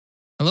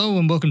Hello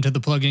and welcome to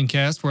the Plug-in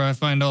Cast, where I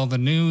find all the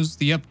news,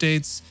 the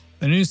updates,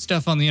 the new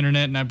stuff on the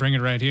internet, and I bring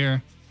it right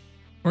here.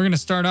 We're going to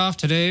start off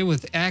today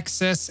with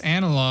Access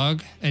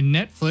Analog, and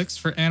Netflix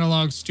for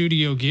analog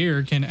studio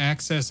gear can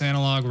Access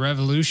Analog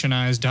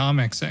revolutionize DAW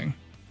mixing.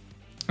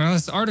 Now,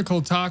 this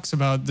article talks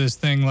about this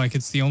thing like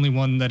it's the only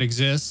one that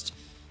exists,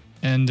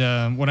 and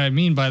what I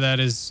mean by that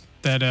is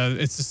that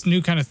it's this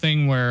new kind of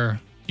thing where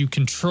you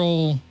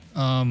control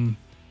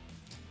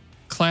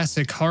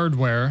classic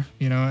hardware,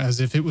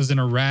 as if it was in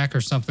a rack or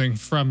something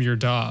from your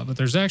DAW. But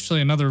there's actually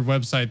another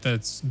website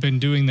that's been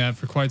doing that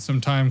for quite some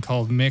time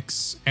called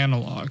Mix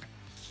Analog.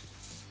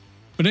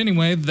 But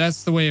anyway,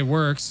 that's the way it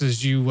works,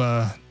 is you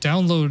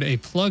download a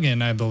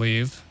plugin, I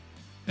believe,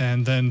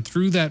 and then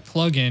through that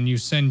plugin, you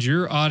send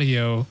your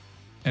audio,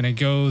 and it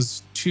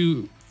goes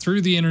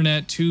through the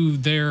internet to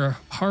their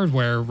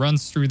hardware,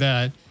 runs through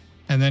that,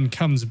 and then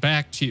comes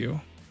back to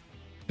you,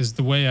 is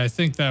the way I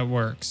think that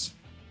works.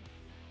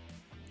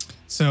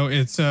 So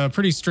it's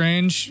pretty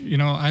strange.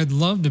 I'd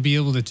love to be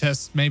able to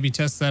test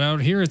that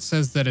out. Here it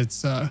says that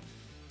it's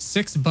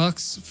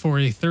 $6 for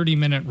a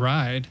 30-minute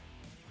ride.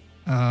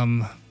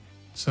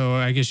 So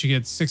I guess you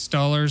get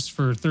 $6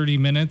 for 30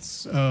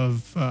 minutes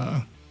of...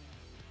 I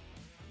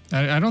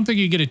don't think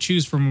you get to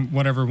choose from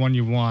whatever one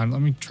you want.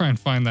 Let me try and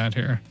find that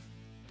here.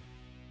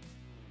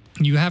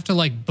 You have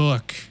to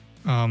book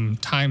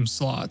time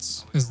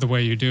slots is the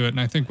way you do it. And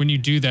I think when you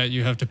do that,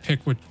 you have to pick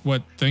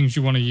what things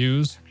you want to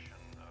use.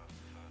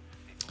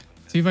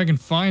 See if I can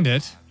find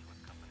it.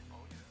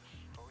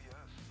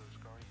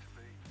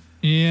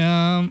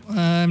 Yeah,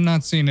 I'm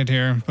not seeing it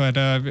here, but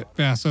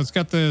yeah, so it's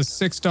got the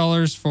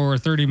 $6 for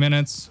 30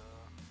 minutes.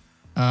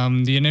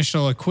 The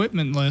initial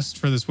equipment list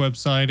for this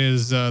website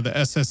is the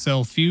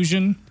SSL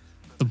Fusion,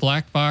 the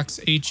Black Box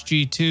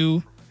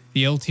HG2,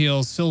 the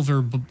LTL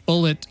Silver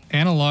Bullet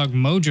Analog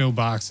Mojo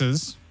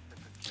boxes,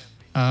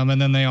 and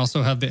then they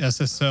also have the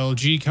SSL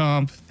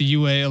G-Comp, the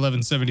UA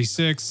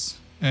 1176,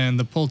 and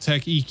the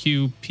Pultec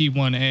EQ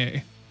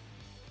P1A.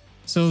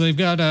 So they've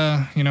got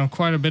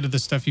quite a bit of the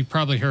stuff you've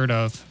probably heard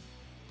of.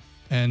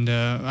 And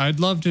I'd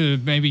love to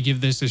maybe give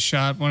this a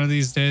shot one of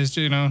these days.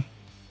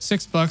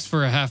 $6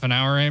 for a half an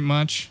hour ain't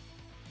much.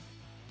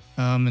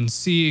 And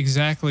see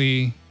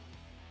exactly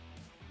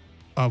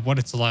what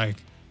it's like.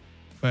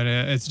 But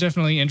it's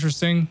definitely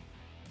interesting.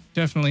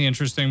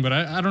 But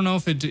I don't know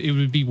if it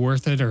would be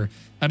worth it, or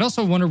I'd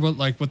also wonder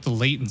what the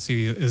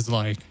latency is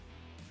like.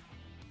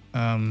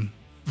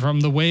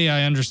 From the way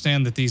I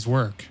understand that these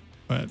work.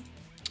 But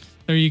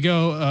there you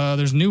go.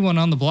 There's a new one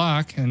on the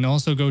block, and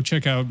also go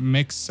check out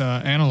Mix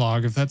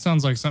Analog if that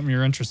sounds like something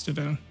you're interested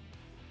in.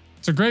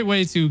 It's a great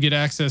way to get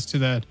access to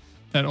that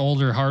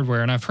older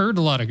hardware, and I've heard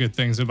a lot of good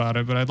things about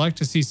it, but I'd like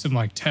to see some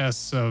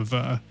tests of,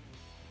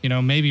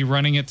 maybe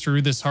running it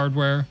through this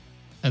hardware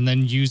and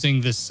then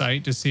using this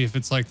site to see if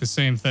it's the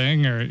same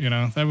thing, or,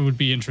 that would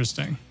be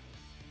interesting.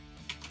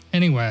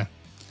 Anyway.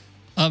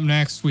 Up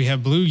next, we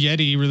have Blue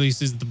Yeti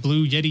releases the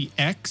Blue Yeti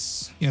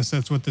X. Yes,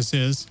 that's what this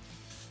is.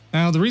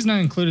 Now, the reason I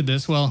included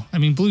this, Blue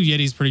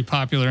Yeti's pretty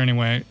popular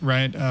anyway,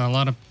 right? A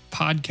lot of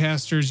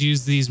podcasters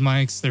use these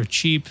mics. They're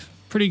cheap,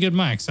 pretty good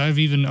mics. I've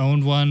even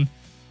owned one.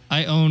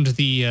 I owned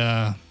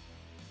the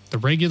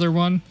regular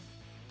one.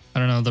 I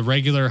don't know, the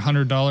regular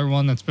 $100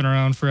 one that's been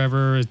around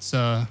forever. It's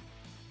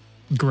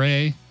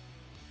gray.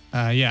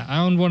 Yeah, I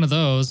owned one of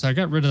those. I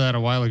got rid of that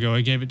a while ago.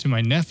 I gave it to my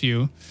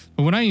nephew.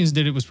 But when I used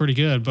it, it was pretty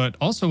good. But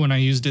also when I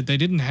used it, they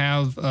didn't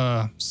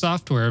have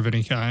software of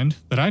any kind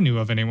that I knew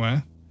of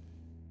anyway.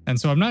 And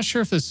so I'm not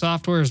sure if this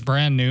software is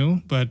brand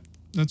new, but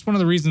that's one of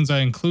the reasons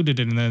I included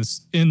it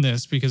in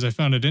this because I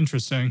found it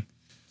interesting.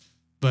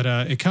 But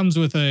it comes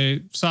with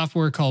a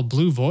software called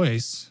Blue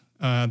Voice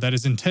that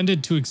is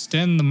intended to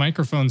extend the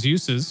microphone's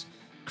uses.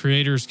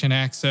 Creators can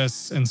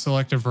access and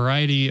select a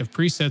variety of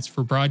presets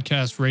for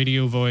broadcast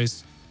radio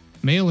voice,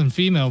 male and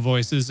female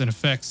voices, and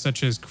effects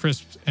such as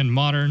crisp and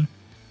modern,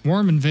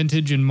 warm and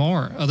vintage, and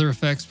more. Other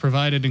effects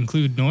provided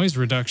include noise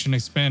reduction,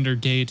 expander,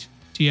 gate,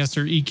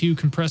 de-esser, EQ,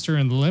 compressor,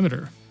 and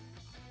limiter.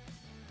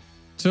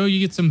 So you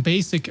get some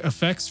basic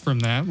effects from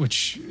that,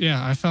 which,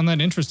 yeah, I found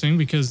that interesting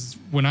because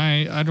when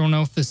I don't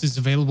know if this is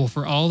available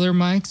for all their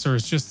mics or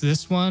it's just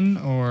this one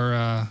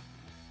or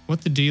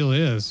what the deal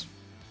is.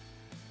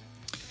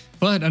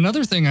 But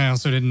another thing I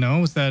also didn't know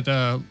was that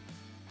the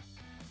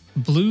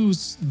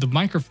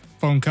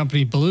microphone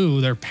company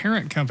Blue, their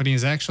parent company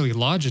is actually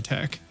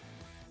Logitech.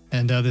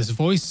 And this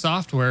voice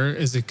software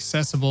is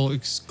accessible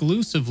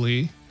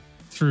exclusively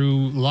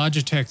through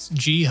Logitech's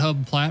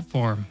G-Hub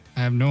platform.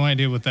 I have no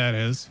idea what that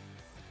is.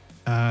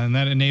 And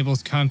that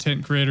enables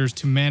content creators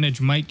to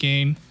manage mic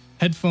gain,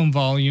 headphone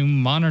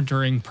volume,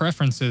 monitoring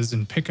preferences,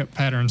 and pickup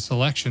pattern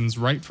selections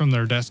right from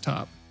their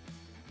desktop.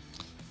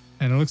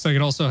 And it looks like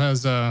it also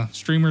has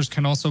streamers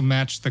can also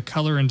match the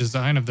color and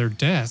design of their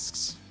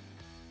desks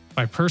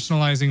by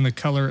personalizing the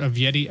color of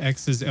Yeti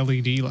X's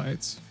LED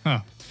lights. Huh.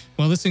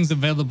 Well, this thing's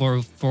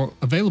available for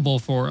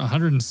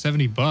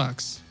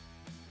 $170.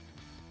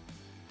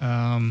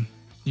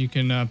 You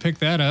can pick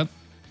that up,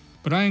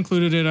 but I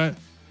included it.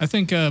 I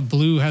think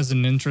Blue has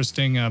an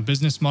interesting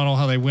business model,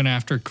 how they went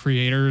after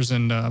creators,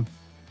 and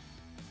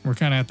we're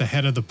kind of at the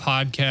head of the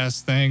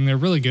podcast thing. They're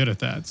really good at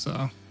that.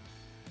 So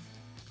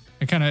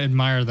I kind of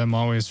admire them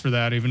always for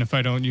that, even if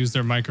I don't use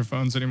their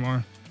microphones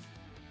anymore.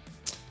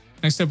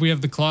 Next up, we have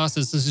the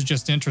Colossus. This is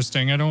just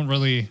interesting. I'm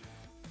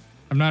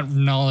not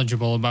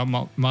knowledgeable about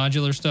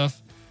modular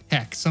stuff.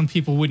 Heck, some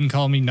people wouldn't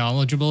call me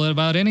knowledgeable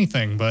about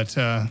anything, but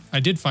I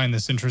did find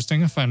this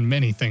interesting. I find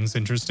many things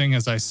interesting,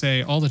 as I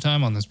say all the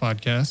time on this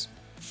podcast.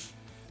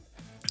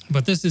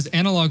 But this is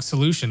Analog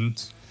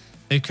Solutions.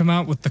 They've come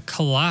out with the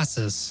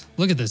Colossus.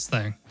 Look at this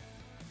thing.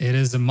 It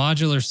is a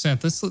modular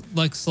synth. This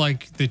looks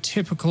like the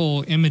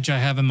typical image I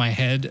have in my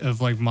head of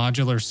like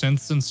modular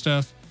synths and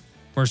stuff,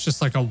 where it's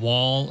just like a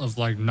wall of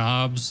like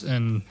knobs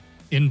and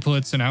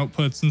inputs and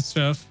outputs and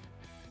stuff.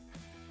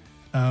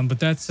 But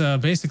that's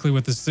basically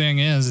what this thing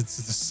is. It's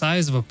the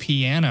size of a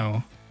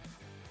piano.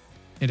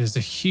 It is a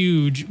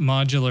huge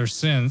modular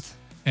synth,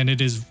 and it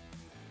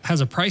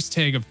has a price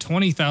tag of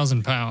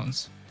 20,000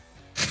 pounds.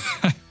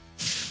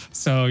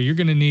 So you're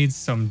going to need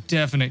some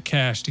definite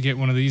cash to get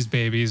one of these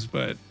babies.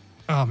 But,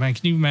 oh man,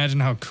 can you imagine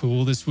how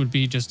cool this would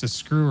be just to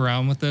screw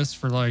around with this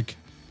for like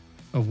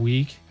a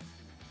week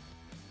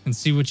and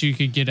see what you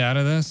could get out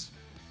of this?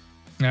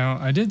 Now,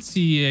 I did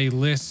see a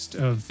list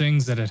of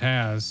things that it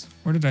has.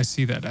 Where did I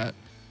see that at?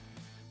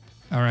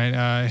 All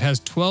right, it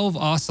has 12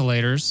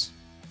 oscillators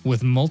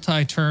with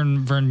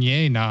multi-turn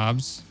Vernier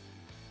knobs.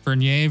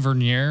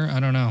 Vernier, I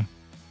don't know.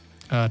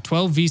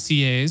 12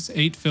 VCAs,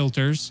 8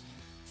 filters,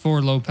 4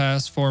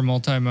 low-pass, 4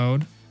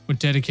 multi-mode with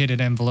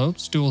dedicated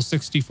envelopes, dual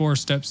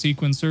 64-step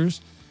sequencers,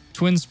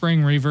 twin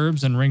spring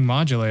reverbs, and ring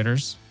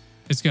modulators.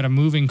 It's got a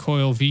moving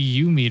coil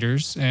VU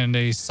meters and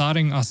a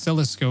sodding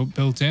oscilloscope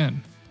built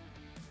in.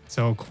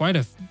 So quite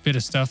a bit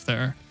of stuff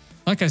there.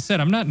 Like I said,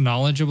 I'm not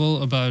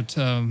knowledgeable about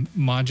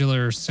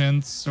modular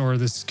synths or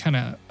this kind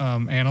of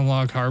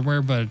analog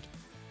hardware, but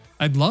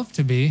I'd love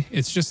to be.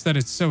 It's just that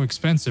it's so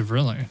expensive,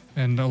 really.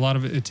 And a lot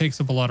of it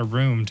takes up a lot of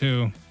room,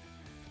 too.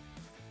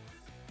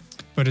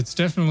 But it's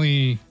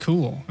definitely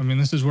cool. I mean,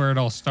 this is where it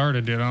all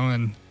started, you know,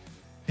 and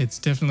it's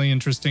definitely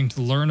interesting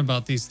to learn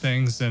about these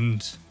things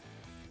and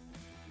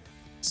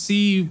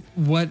see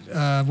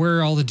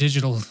where all the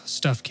digital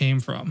stuff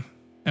came from.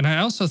 And I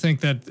also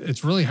think that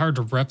it's really hard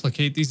to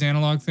replicate these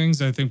analog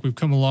things. I think we've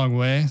come a long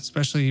way,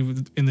 especially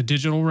in the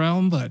digital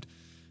realm, but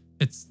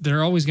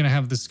they're always going to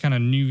have this kind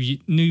of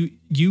new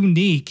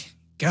unique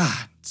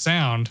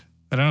sound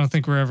that I don't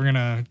think we're ever going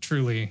to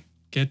truly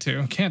get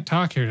to. I can't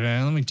talk here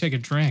today. Let me take a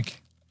drink.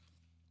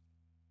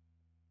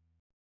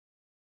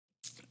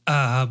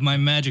 My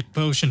magic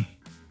potion.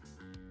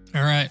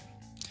 All right.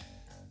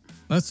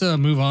 Let's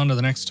move on to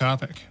the next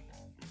topic.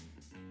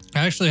 I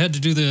actually had to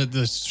do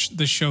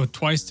the show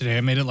twice today.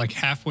 I made it like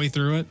halfway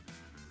through it.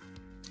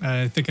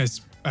 I think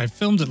I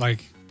filmed it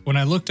like when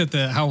I looked at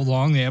how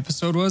long the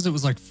episode was, it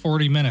was like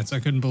 40 minutes. I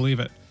couldn't believe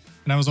it.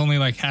 And I was only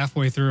like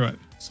halfway through it.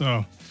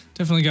 So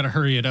definitely got to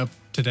hurry it up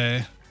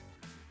today.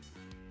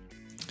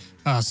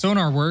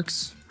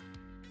 SonarWorks.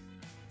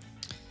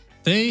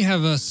 They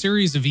have a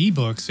series of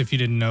ebooks, if you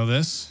didn't know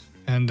this.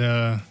 And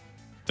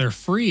they're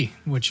free,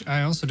 which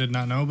I also did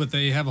not know. But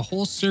they have a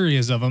whole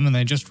series of them, and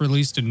they just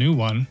released a new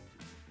one.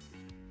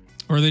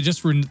 Or they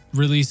just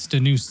released a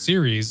new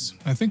series.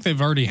 I think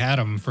they've already had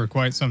them for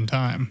quite some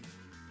time.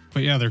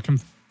 But yeah, they're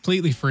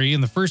completely free.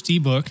 And the first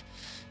ebook,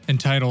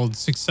 entitled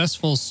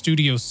Successful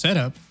Studio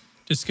Setup,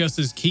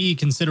 discusses key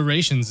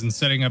considerations in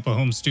setting up a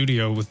home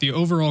studio with the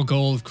overall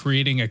goal of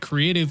creating a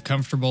creative,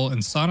 comfortable,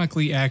 and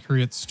sonically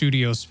accurate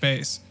studio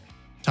space.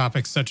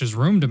 Topics such as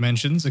room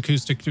dimensions,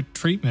 acoustic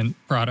treatment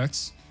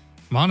products,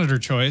 monitor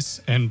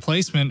choice, and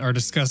placement are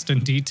discussed in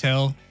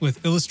detail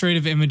with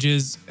illustrative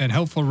images and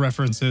helpful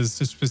references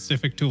to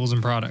specific tools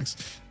and products.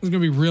 It's going to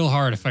be real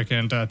hard if I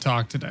can't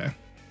talk today.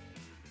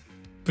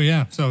 But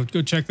yeah, so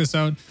go check this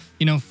out.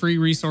 You know, free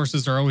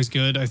resources are always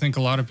good. I think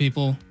a lot of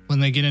people,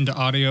 when they get into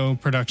audio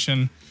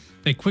production,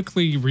 they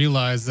quickly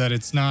realize that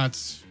it's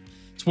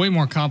way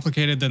more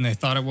complicated than they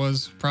thought it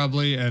was,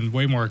 probably, and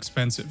way more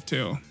expensive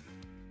too.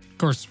 Of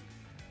course,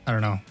 I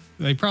don't know.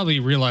 They probably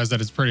realize that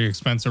it's pretty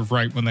expensive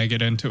right when they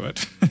get into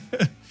it.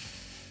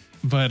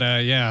 But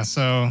yeah,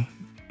 so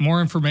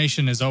more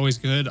information is always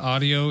good.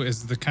 Audio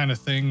is the kind of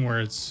thing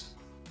where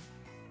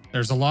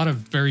there's a lot of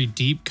very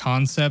deep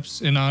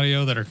concepts in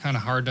audio that are kind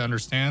of hard to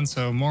understand.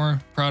 So more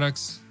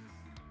products,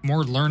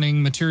 more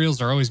learning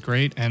materials are always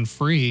great, and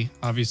free,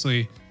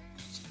 obviously,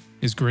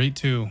 is great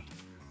too.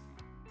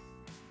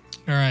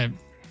 All right,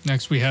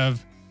 next we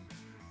have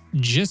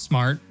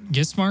Gismart.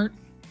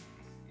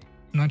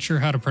 I'm not sure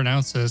how to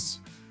pronounce this.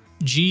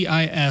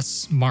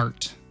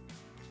 Gismart.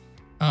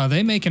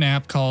 They make an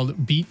app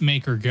called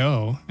Beatmaker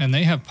Go, and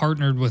they have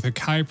partnered with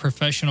Akai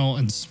Professional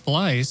and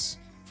Splice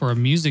for a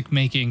music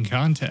making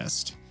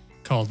contest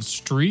called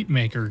Street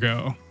Maker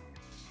Go.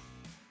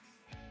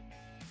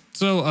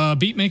 So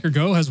Beatmaker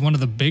Go has one of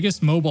the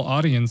biggest mobile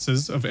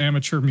audiences of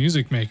amateur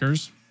music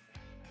makers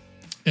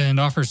and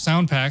offers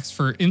sound packs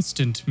for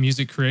instant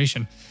music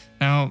creation.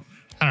 Now,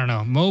 I don't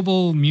know.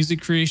 Mobile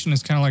music creation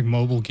is kind of like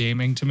mobile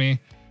gaming to me.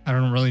 I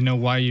don't really know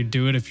why you'd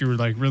do it if you were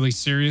like really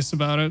serious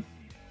about it.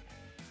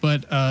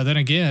 But then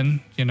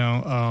again,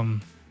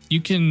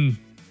 you can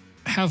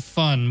have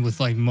fun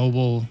with like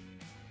mobile,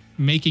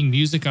 making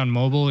music on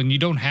mobile, and you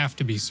don't have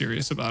to be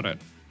serious about it.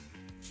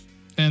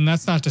 And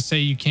that's not to say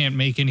you can't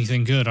make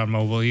anything good on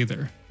mobile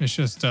either. It's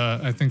just,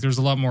 I think there's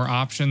a lot more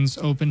options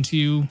open to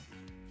you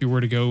if you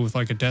were to go with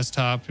like a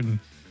desktop, and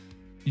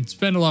you'd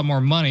spend a lot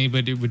more money,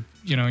 but it would,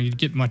 you'd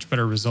get much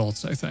better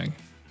results, I think.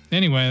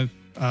 Anyway,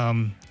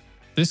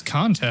 this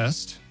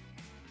contest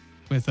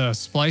with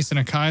Splice and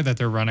Akai that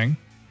they're running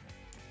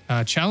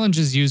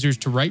challenges users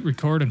to write,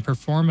 record, and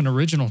perform an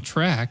original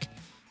track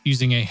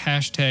using a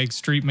hashtag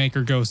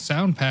StreetMakerGo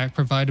sound pack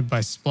provided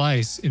by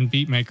Splice in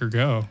BeatMaker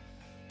Go.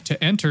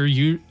 To enter,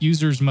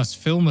 users must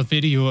film a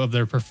video of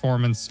their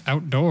performance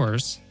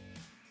outdoors.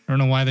 I don't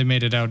know why they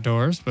made it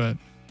outdoors, but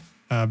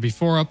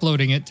before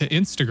uploading it to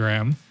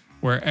Instagram,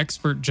 where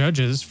expert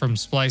judges from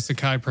Splice,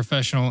 Akai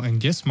Professional, and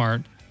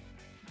Gizmart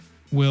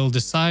will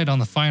decide on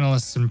the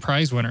finalists and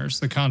prize winners.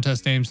 The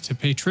contest aims to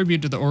pay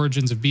tribute to the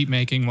origins of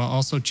beatmaking while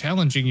also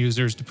challenging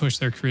users to push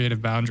their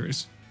creative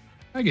boundaries.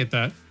 I get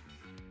that.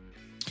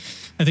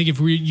 I think if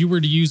you were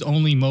to use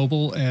only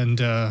mobile and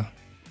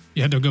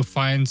you had to go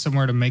find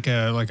somewhere to make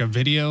a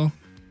video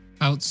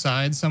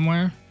outside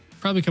somewhere,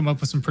 probably come up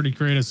with some pretty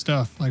creative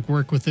stuff, like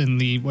work within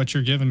the what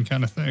you're given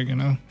kind of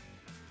thing,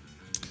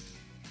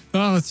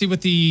 Well, let's see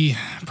what the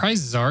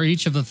prizes are.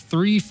 Each of the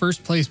three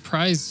first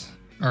place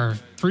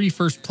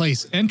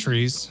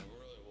entries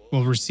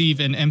will receive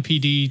an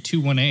MPD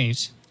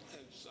 218,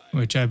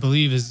 which I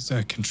believe is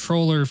a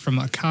controller from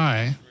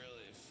Akai.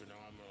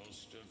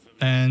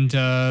 And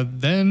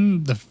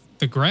then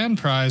the grand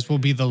prize will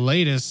be the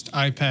latest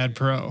iPad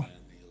Pro.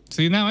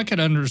 See, now I could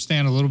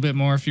understand a little bit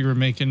more if you were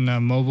making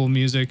mobile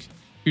music.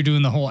 You're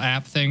doing the whole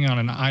app thing on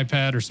an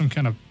iPad or some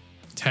kind of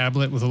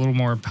tablet with a little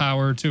more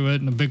power to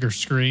it and a bigger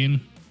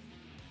screen.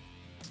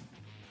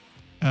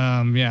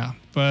 Yeah,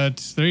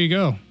 but there you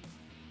go.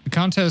 The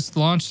contest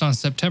launched on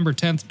September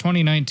 10th,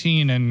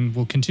 2019 and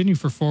will continue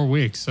for 4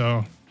 weeks.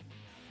 So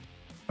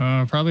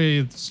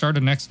probably start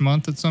of next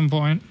month at some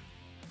point.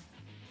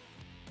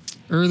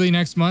 Early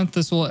next month,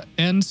 this will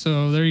end.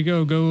 So there you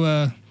go.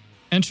 Go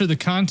enter the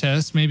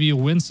contest. Maybe you'll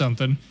win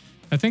something.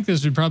 I think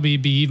this would probably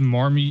be even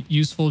more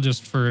useful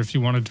just for if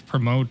you wanted to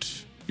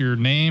promote your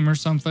name or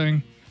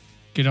something.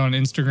 Get on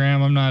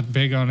Instagram. I'm not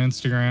big on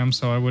Instagram,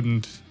 so I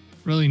wouldn't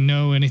really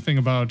know anything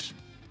about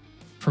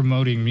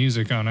promoting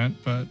music on it.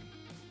 But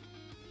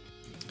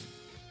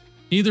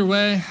either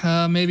way,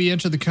 maybe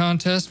enter the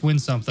contest, win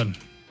something.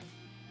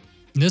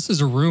 This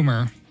is a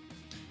rumor.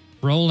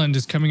 Roland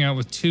is coming out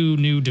with 2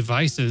 new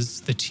devices,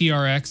 the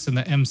TRX and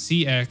the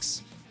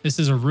MCX. This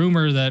is a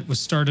rumor that was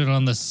started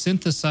on the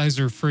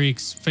Synthesizer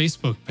Freaks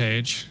Facebook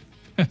page.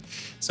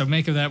 So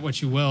make of that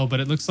what you will,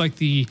 but it looks like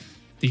the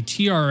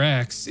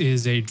TRX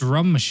is a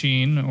drum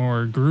machine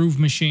or groove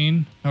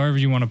machine, however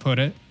you want to put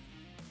it.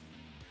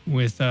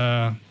 With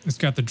it's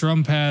got the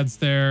drum pads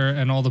there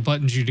and all the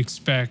buttons you'd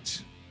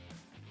expect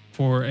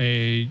for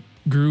a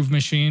groove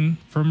machine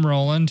from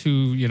Roland,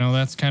 who,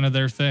 that's kind of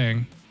their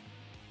thing.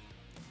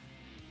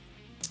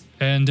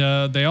 And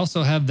they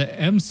also have the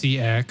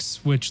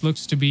MCX, which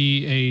looks to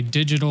be a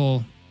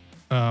digital,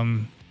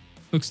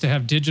 looks to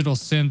have digital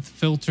synth,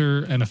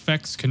 filter, and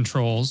effects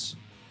controls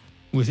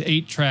with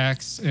 8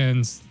 tracks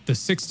and the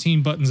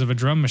 16 buttons of a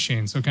drum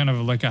machine. So kind of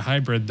like a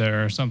hybrid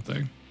there or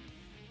something.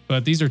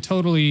 But these are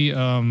totally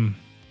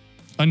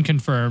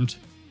unconfirmed.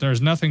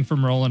 There's nothing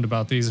from Roland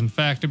about these. In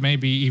fact, it may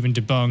be even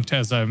debunked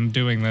as I'm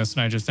doing this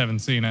and I just haven't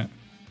seen it.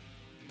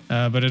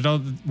 But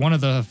one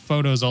of the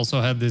photos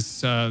also had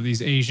these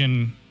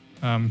Asian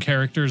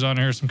characters on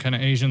here, some kind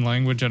of Asian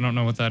language. I don't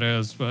know what that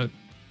is, but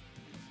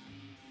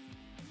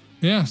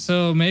yeah,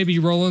 so maybe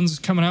Roland's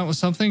coming out with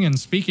something. And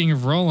speaking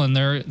of Roland,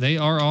 they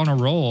are on a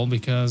roll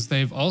because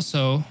they've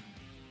also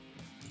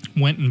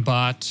went and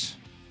bought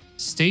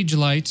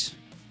StageLight,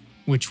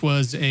 which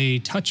was a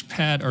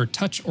touchpad or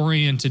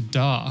touch-oriented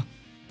DAW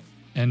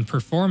and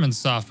performance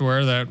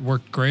software that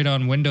worked great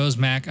on Windows,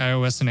 Mac,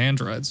 iOS, and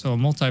Android. So a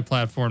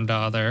multi-platform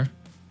DAW there.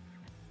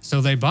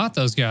 So they bought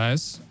those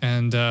guys,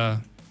 and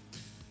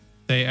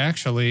they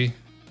actually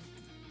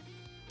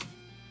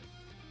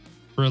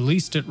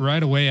released it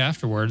right away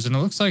afterwards. And it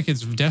looks like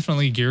it's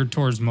definitely geared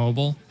towards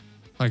mobile.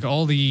 Like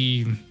all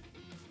the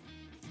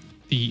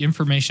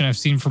information I've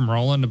seen from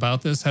Roland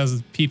about this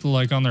has people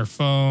like on their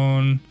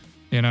phone,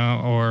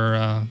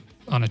 or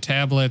on a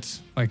tablet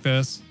like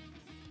this.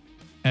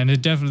 And the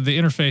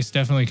interface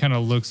definitely kind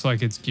of looks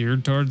like it's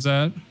geared towards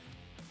that.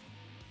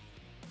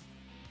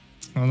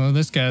 Although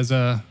this guy's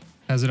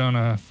has it on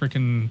a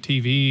freaking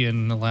TV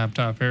and a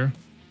laptop here.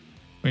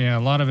 But yeah, a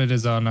lot of it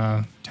is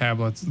on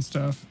tablets and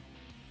stuff.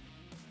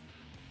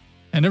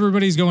 And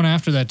everybody's going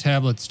after that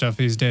tablet stuff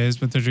these days,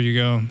 but there you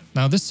go.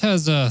 Now this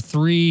has there are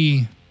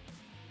 3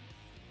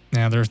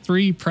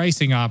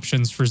 pricing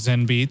options for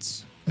Zen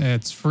Beats.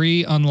 It's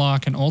free,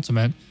 unlock, and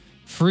ultimate.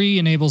 Free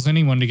enables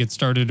anyone to get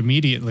started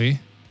immediately.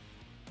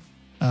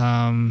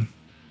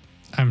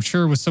 I'm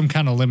sure with some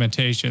kind of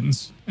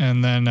limitations.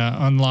 And then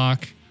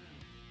Unlock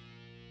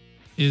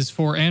is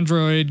for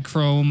Android,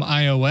 Chrome,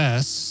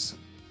 iOS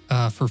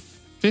for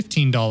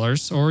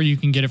 $15, or you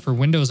can get it for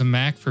Windows and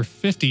Mac for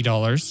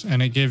 $50,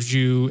 and it gives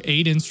you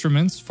 8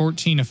 instruments,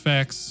 14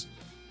 effects,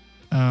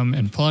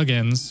 and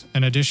plugins,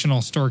 and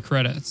additional store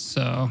credits.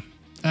 So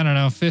I don't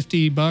know,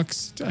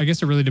 $50. I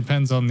guess it really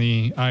depends on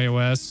the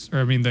iOS, or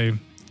I mean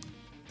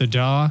the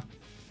DAW,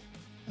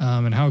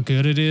 and how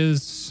good it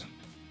is.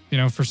 You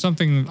know, for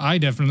something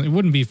it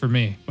wouldn't be for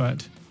me,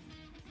 but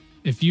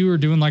if you were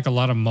doing like a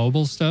lot of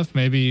mobile stuff,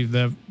 maybe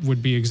that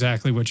would be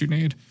exactly what you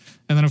need.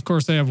 And then of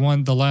course they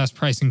have the last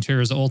pricing tier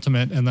is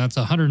Ultimate, and that's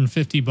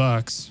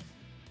 $150.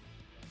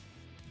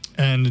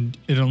 And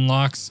it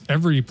unlocks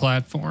every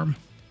platform.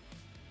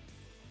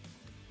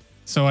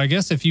 So I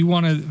guess if you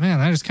wanted, man,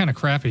 that is kind of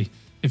crappy.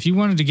 If you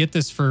wanted to get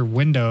this for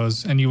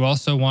Windows and you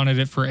also wanted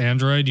it for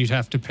Android, you'd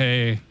have to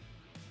pay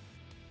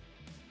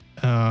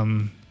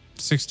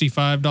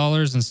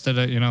 $65 instead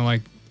of,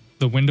 like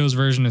the Windows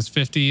version is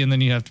 $50, and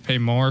then you have to pay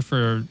more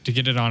to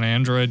get it on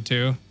Android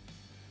too.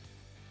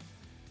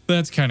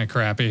 That's kind of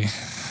crappy.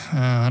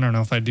 I don't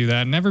know if I'd do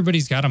that. And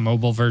everybody's got a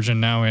mobile version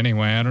now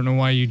anyway. I don't know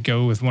why you'd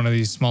go with one of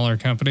these smaller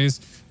companies.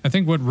 I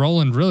think what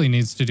Roland really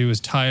needs to do is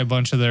tie a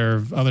bunch of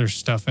their other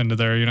stuff into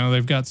there.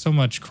 They've got so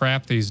much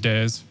crap these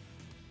days.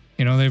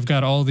 They've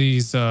got all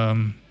these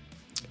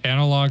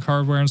analog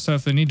hardware and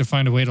stuff. They need to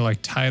find a way to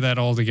like tie that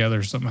all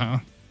together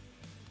somehow.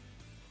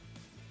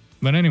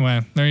 But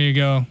anyway, there you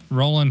go.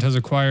 Roland has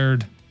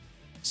acquired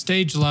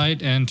Stage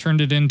Lite and turned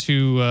it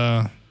into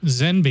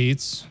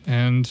ZenBeats,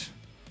 and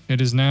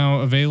it is now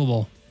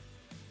available.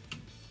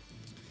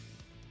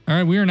 All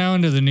right, we are now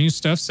into the new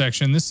stuff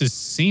section. This is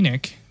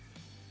Scenic.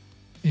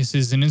 This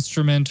is an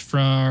instrument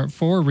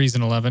for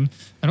Reason 11.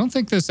 I don't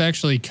think this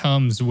actually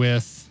comes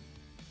with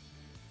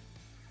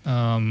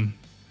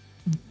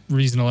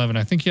Reason 11.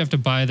 I think you have to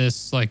buy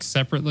this like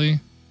separately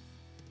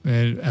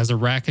as a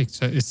rack. It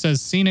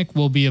says Scenic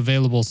will be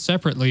available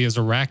separately as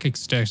a rack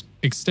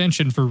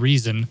extension for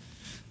Reason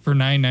for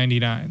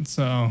 $9.99.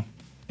 So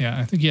yeah,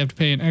 I think you have to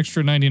pay an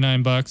extra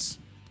 $99.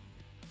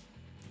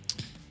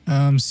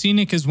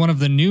 Scenic is one of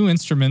the new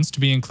instruments to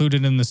be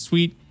included in the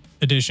Suite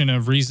edition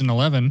of Reason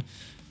 11,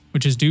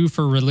 which is due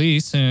for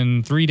release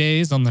in 3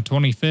 days on the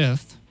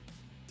 25th.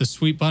 The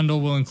Suite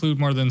bundle will include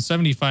more than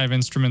 75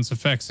 instruments,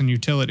 effects, and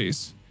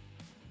utilities.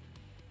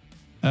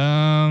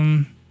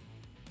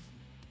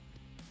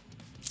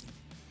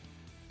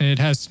 It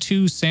has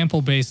 2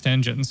 sample-based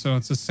engines, so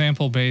it's a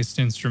sample-based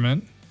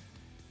instrument.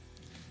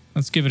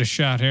 Let's give it a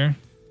shot here.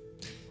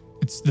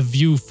 It's the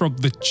view from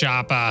the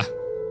chopper.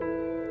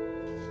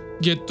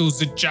 Get to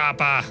the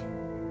chopper.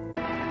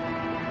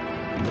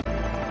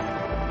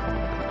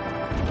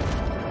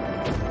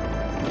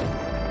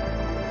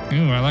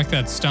 Ooh, I like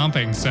that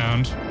stomping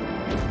sound.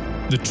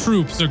 The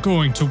troops are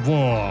going to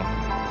war.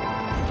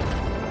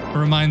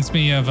 Reminds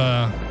me of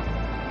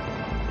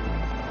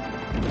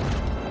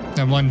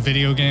that one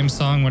video game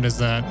song. What is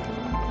that?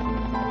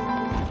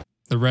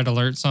 The Red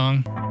Alert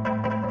song.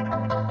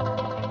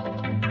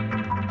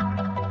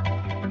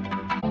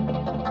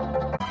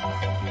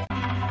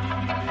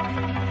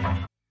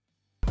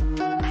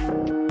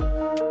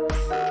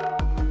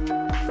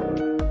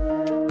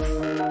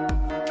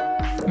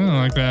 Oh,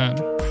 like that.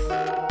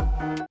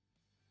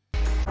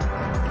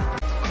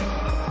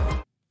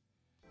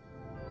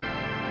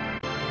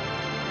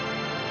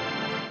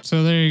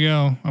 So there you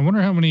go. I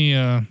wonder how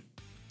many...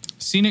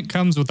 Scenic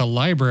comes with a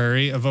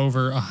library of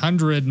over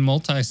 100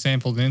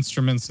 multi-sampled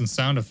instruments and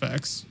sound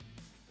effects.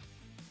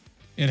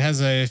 It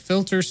has a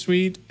filter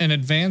suite, an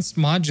advanced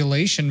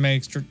modulation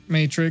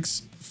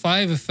matrix,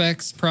 5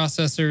 effects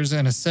processors,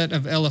 and a set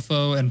of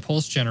LFO and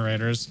pulse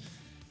generators.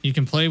 You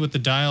can play with the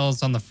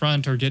dials on the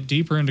front or get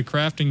deeper into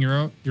crafting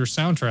your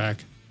soundtrack.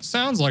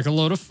 Sounds like a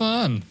load of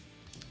fun.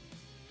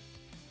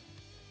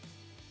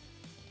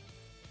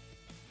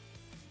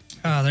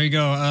 Ah, there you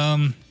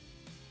go.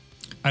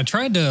 I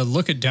tried to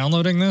look at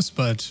downloading this,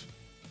 but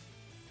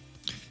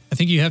I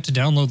think you have to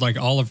download like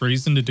all of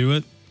Reason to do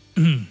it.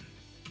 Then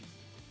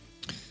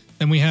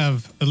we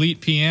have Elite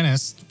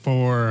Pianist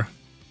by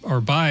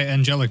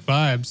Angelic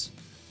Vibes.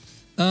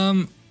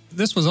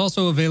 This was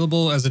also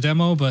available as a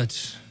demo,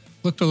 but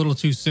looked a little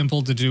too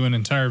simple to do an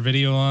entire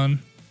video on,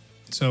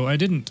 so I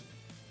didn't.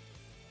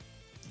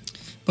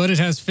 But it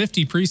has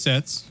 50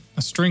 presets,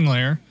 a string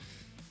layer,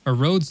 a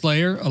Rhodes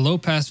layer, a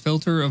low-pass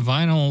filter, a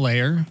vinyl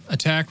layer,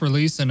 attack,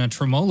 release, and a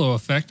tremolo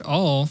effect,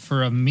 all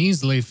for a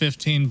measly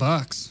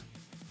 $15.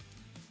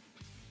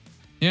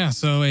 Yeah,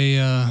 so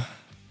a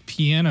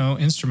piano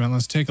instrument.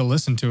 Let's take a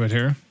listen to it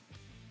here.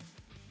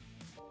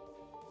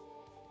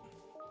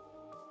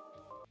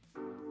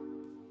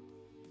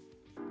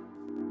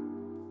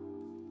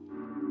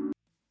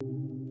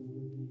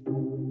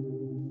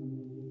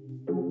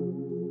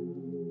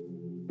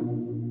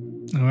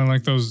 I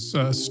like those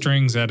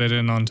strings added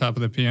in on top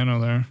of the piano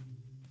there.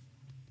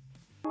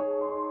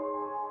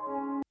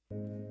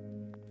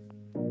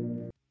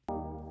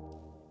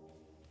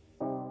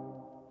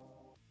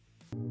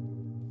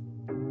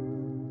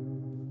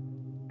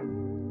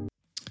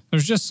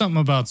 There's just something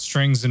about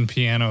strings and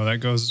piano that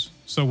goes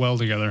so well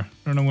together.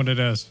 I don't know what it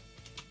is.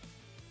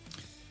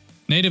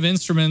 Native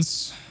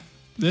Instruments.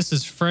 This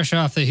is fresh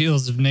off the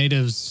heels of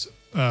Native's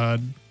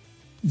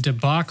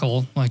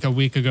debacle like a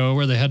week ago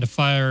where they had to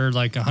fire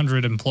like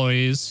 100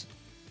 employees.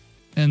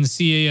 And the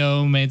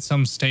CAO made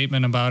some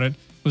statement about it.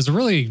 It was a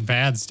really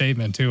bad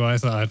statement too, I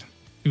thought.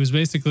 He was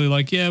basically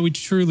like, yeah, we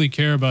truly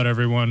care about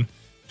everyone.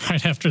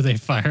 Right after they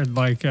fired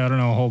like, I don't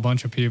know, a whole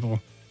bunch of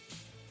people.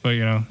 But,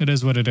 you know, it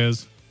is what it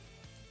is.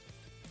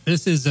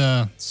 This is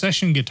a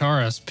session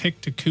guitarist,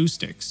 Picked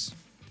Acoustics,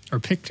 or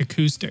Picked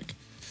Acoustic.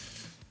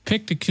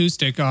 Picked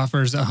Acoustic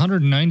offers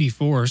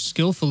 194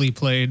 skillfully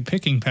played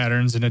picking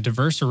patterns in a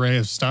diverse array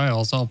of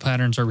styles. All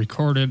patterns are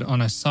recorded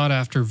on a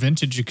sought-after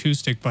vintage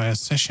acoustic by a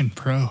session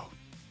pro.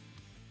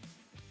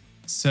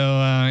 So,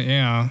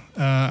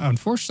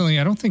 unfortunately,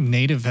 I don't think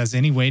Native has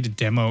any way to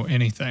demo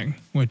anything,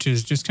 which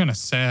is just kind of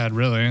sad,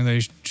 really.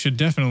 They should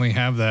definitely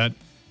have that.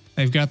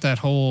 They've got that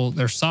whole,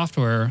 their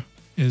software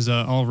is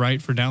all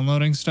right for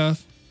downloading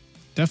stuff.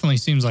 Definitely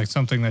seems like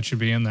something that should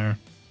be in there.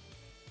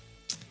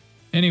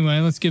 Anyway,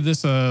 let's give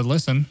this a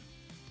listen.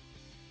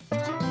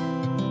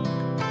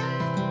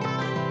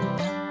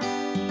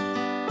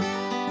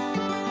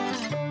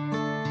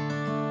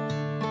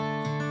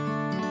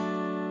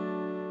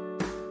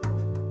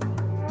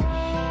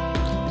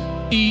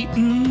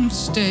 Eating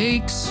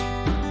steaks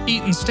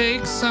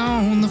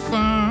on the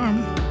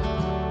farm.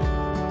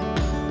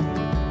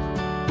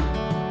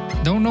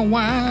 Don't know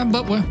why,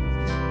 but we're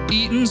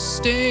eating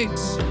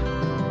steaks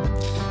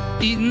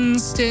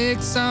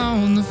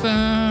on the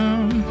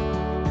farm.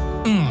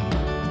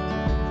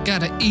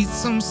 Gotta eat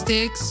some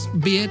steaks,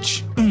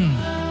 bitch.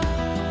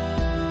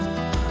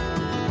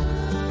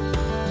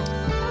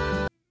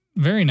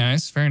 Very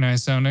nice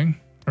sounding.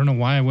 I don't know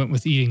why I went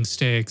with eating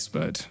steaks,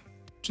 but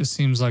just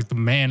seems like the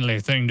manly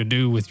thing to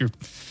do with your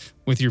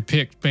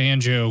picked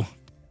banjo.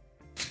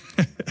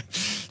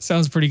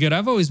 Sounds pretty good.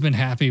 I've always been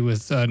happy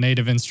with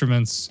Native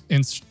Instruments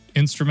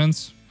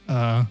instruments.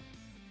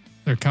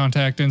 Their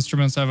contact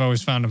instruments, I've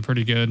always found them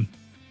pretty good.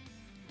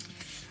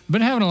 I've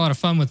been having a lot of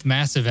fun with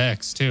Massive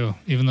X too,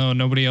 even though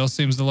nobody else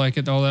seems to like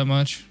it all that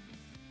much.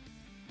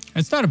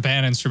 It's not a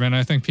bad instrument.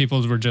 I think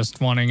people were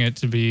just wanting it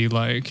to be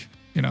like,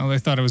 you know, they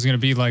thought it was going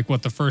to be like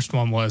what the first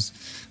one was,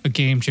 a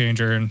game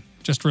changer, and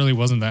just really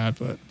wasn't that,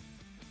 but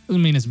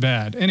doesn't mean it's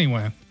bad.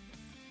 Anyway,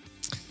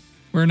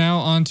 we're now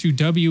on to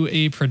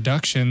WA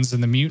Productions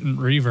and the Mutant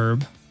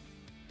Reverb.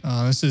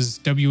 This is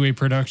WA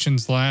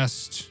Productions'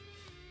 last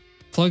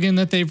plugin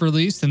that they've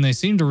released, and they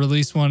seem to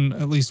release one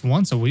at least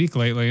once a week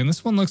lately. And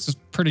this one looks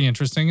pretty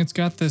interesting. It's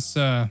got this,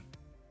 you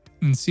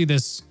can see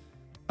this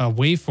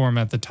waveform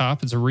at the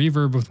top. It's a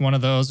reverb with one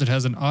of those. It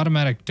has an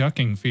automatic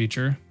ducking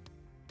feature.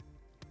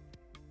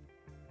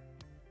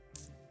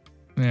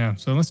 Yeah,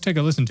 so let's take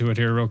a listen to it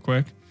here real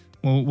quick.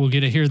 We'll get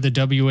to hear the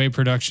WA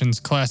Productions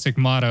classic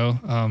motto,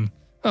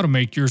 how to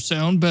make your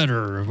sound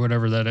better, or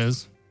whatever that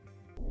is.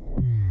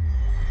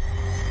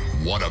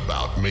 What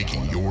about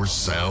making your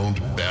sound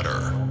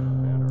better?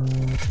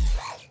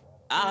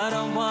 I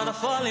don't wanna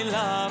fall in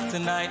love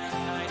tonight.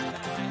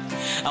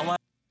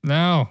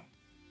 No,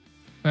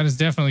 that is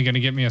definitely going to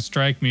get me a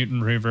strike,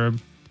 Mutant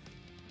Reverb.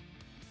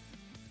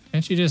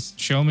 Can't you just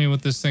show me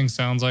what this thing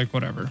sounds like?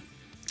 Whatever.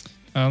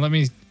 Let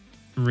me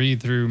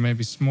read through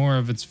maybe some more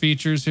of its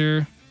features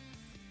here.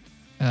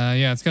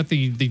 Yeah, it's got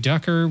the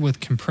Ducker with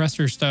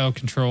compressor style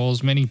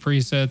controls, many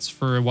presets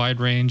for a wide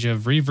range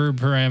of reverb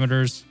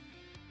parameters,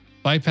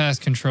 bypass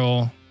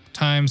control,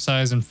 time,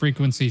 size, and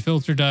frequency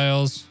filter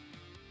dials.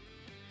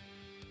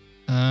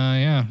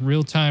 Yeah,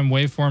 real-time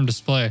waveform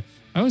display.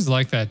 I always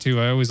like that too.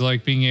 I always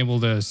like being able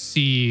to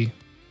see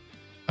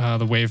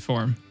the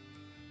waveform.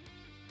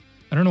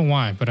 I don't know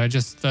why, but I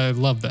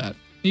love that.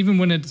 Even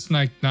when it's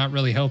like not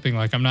really helping,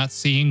 like I'm not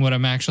seeing what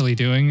I'm actually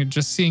doing,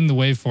 just seeing the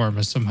waveform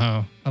is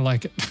somehow, I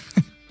like it.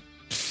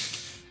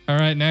 All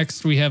right,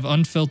 next we have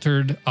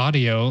Unfiltered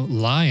Audio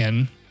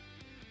Lion.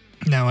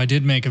 Now, I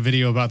did make a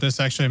video about this.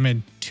 Actually, I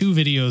made 2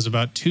 videos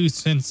about 2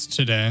 synths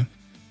today,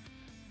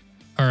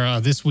 or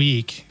this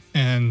week.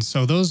 And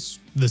so the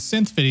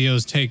synth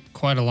videos take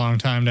quite a long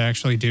time to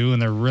actually do,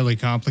 and they're really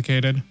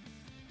complicated.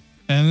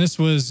 And this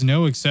was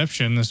no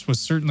exception. This was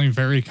certainly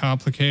very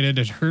complicated.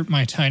 It hurt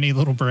my tiny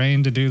little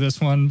brain to do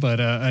this one, but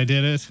I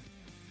did it.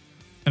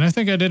 And I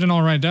think I did an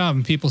all right job,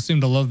 and people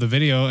seem to love the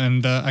video.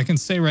 And I can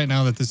say right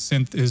now that this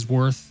synth is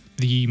worth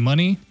the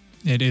money.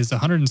 It is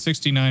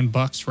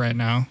 $169 right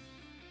now.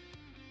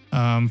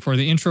 For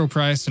the intro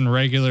price, and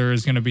regular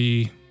is going to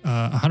be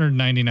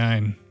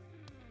 $199.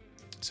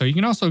 So you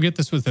can also get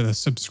this with a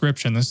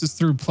subscription. This is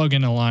through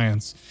Plugin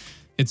Alliance.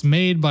 It's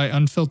made by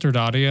Unfiltered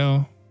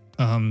Audio,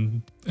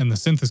 and the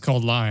synth is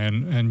called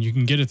Lion, and you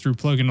can get it through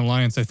Plugin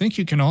Alliance. I think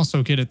you can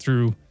also get it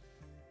through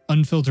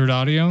Unfiltered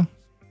Audio.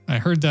 I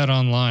heard that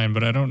online,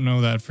 but I don't know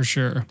that for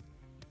sure.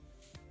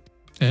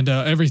 And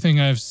everything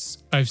I've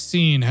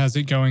seen has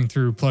it going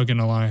through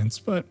Plugin Alliance.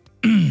 But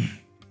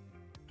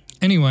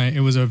anyway,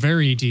 it was a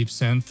very deep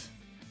synth.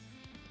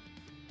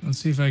 Let's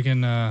see if I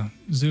can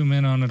zoom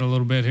in on it a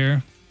little bit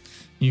here.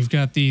 You've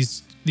got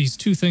these these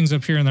two things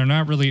up here, and they're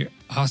not really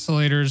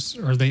oscillators,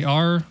 or they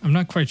are. I'm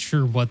not quite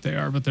sure what they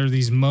are, but they're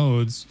these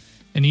modes.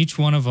 And each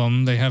one of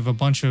them, they have a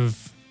bunch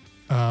of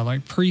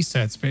like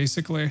presets,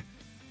 basically.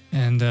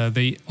 And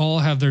they all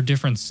have their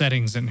different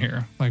settings in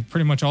here. Like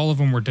pretty much all of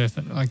them were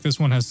different. Like this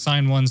one has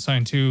sine 1,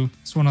 sine 2.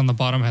 This one on the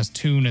bottom has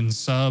tune and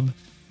sub.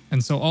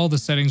 And so all the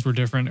settings were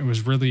different. It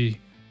was really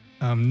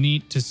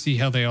neat to see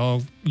how they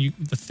all,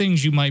 the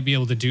things you might be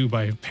able to do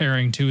by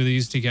pairing two of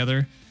these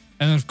together.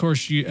 And then of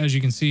course, as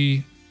you can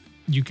see,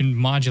 you can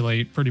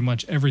modulate pretty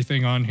much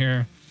everything on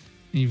here.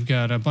 You've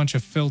got a bunch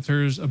of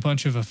filters, a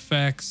bunch of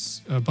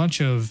effects, a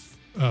bunch of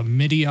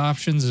MIDI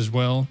options as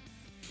well.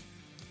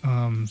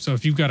 So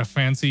if you've got a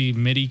fancy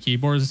MIDI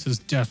keyboard, this is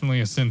definitely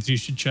a synth you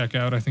should check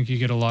out. I think you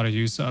get a lot of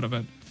use out of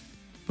it.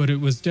 But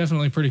it was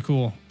definitely pretty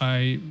cool.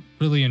 I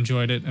really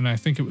enjoyed it, and I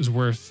think it was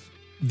worth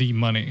the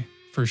money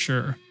for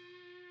sure.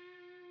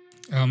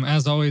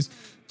 As always,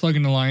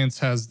 Plugin Alliance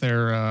has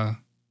their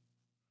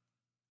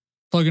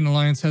Plugin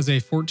Alliance has a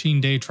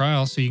 14-day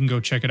trial, so you can go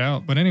check it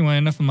out. But anyway,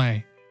 enough of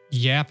my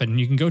yapping.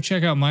 You can go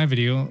check out my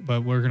video,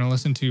 but we're gonna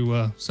listen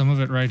to some of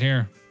it right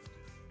here.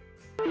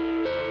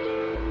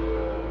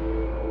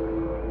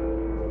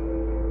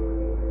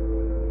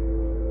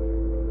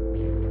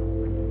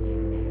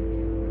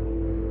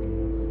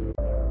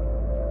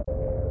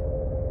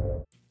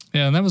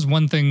 Yeah, and that was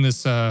one thing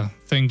this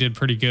thing did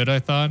pretty good, I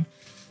thought,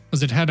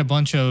 was it had a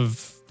bunch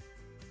of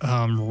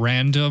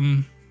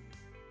random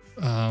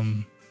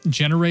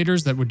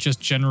generators that would just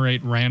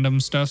generate random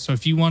stuff. So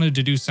if you wanted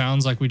to do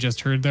sounds like we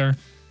just heard there,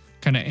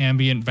 kind of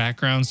ambient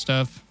background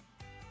stuff,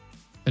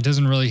 it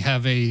doesn't really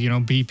have a, you know,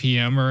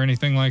 BPM or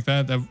anything like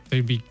that.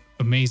 They'd be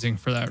amazing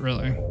for that,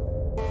 really.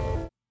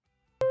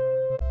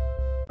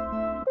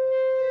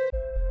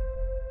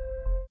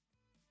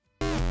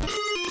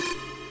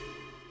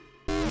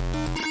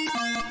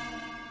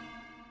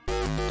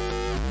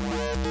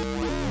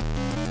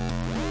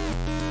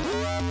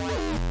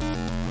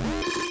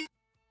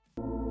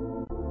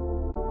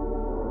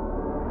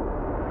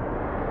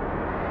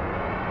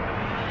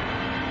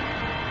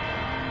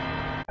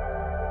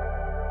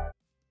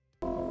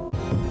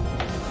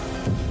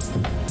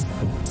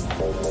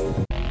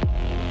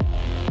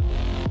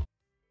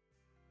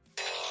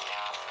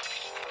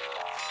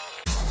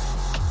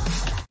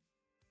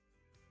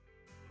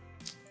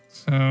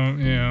 So,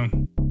 yeah.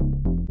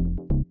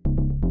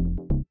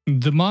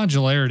 The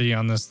modularity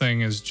on this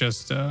thing is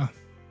just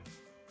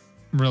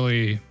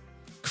really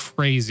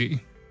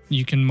crazy.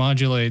 You can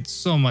modulate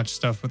so much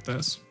stuff with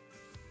this.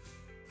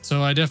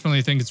 So I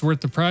definitely think it's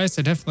worth the price.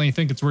 I definitely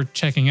think it's worth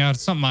checking out.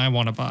 It's something I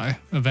want to buy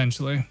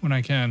eventually when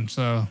I can.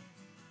 So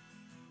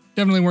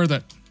definitely worth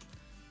it.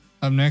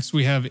 Up next,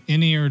 we have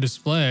in-ear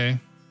display.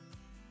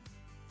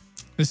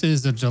 This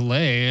is a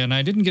delay, and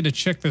I didn't get to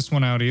check this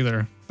one out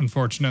either,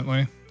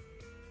 unfortunately.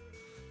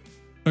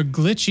 A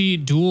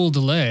glitchy dual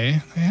delay.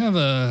 I have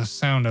a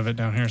sound of it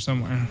down here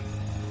somewhere.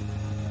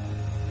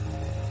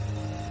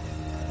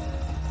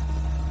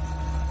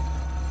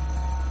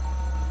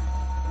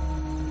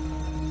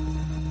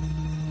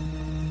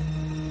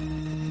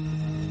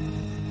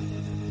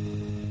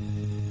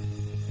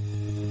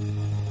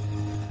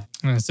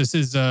 Yes, this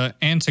is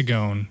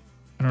Antagone.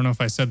 I don't know if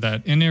I said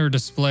that. In-ear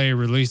display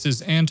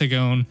releases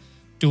Antagone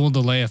dual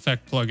delay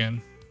effect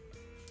plugin.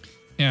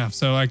 Yeah,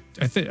 so I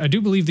do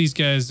believe these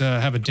guys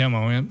have a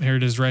demo. Here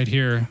it is right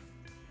here.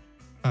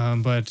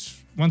 But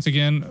once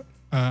again,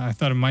 I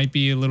thought it might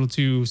be a little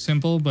too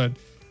simple, but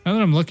now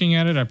that I'm looking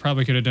at it, I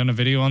probably could have done a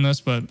video on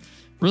this, but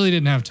really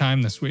didn't have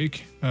time this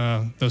week.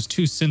 Those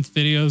two synth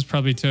videos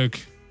probably took,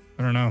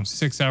 I don't know,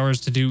 6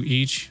 hours to do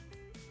each.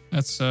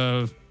 That's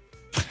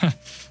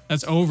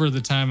that's over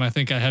the time I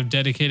think I have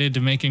dedicated to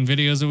making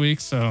videos a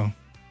week, so.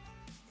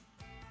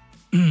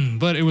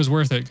 But it was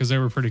worth it because they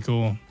were pretty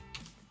cool.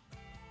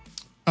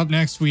 Up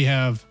next, we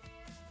have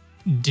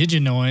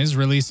Diginoise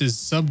releases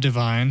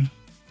Subdivine.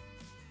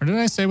 Or did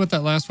I say what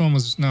that last one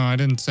was? No, I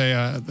didn't say.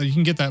 You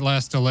can get that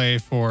last delay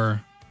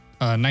for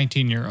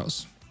 19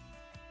 euros.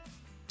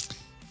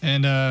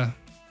 And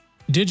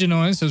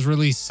Diginoise has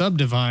released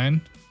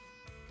Subdivine.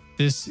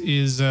 This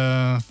is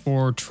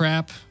for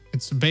trap.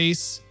 It's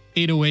bass,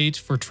 808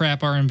 for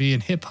trap, R&B,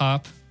 and hip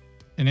hop,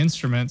 and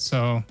instruments.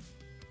 So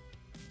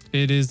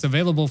it is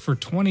available for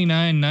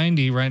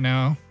 $29.90 right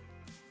now.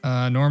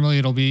 Normally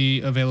it'll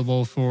be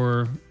available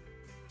for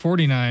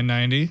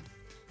 $49.90.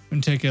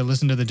 And take a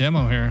listen to the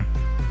demo here.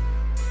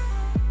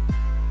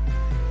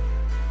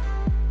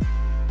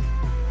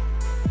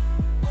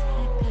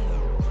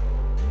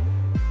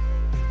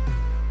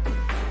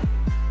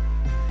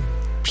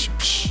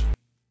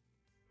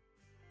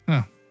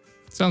 Huh.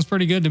 Sounds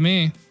pretty good to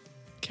me.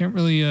 Can't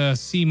really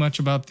see much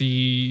about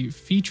the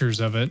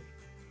features of it.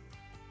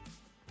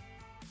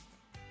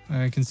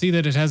 I can see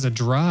that it has a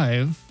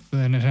drive,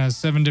 and it has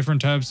 7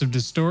 different types of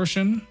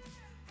distortion.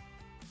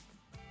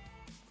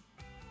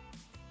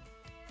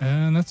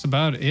 And that's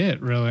about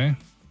it, really.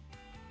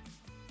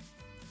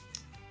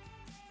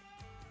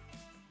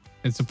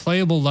 It's a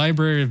playable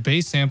library of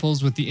bass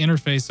samples with the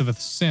interface of a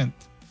synth.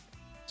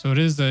 So it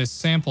is a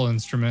sample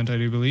instrument, I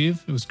do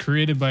believe. It was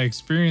created by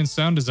experienced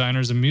sound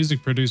designers and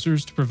music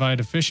producers to provide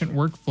efficient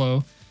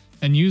workflow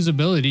and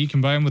usability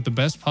combined with the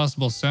best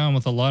possible sound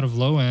with a lot of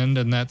low end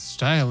and that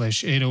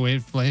stylish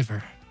 808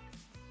 flavor.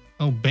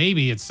 Oh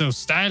baby, it's so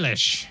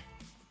stylish.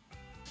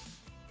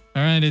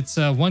 All right, it's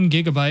 1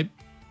 gigabyte.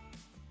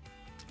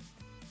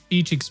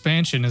 Each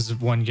expansion is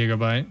 1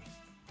 gigabyte.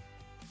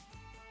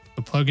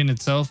 The plugin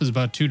itself is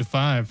about 2 to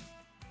 5.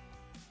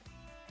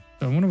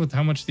 So I wonder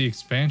how much the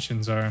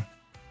expansions are.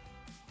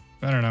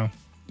 I don't know.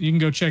 You can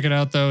go check it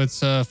out though. It's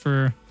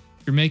for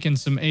if you're making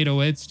some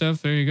 808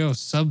 stuff. There you go.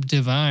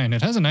 Subdivine.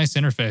 It has a nice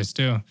interface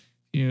too.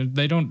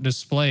 They don't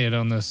display it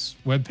on this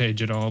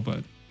webpage at all,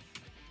 but.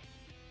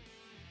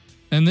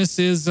 And this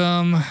is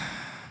my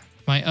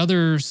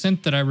other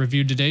synth that I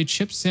reviewed today,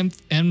 ChipSynth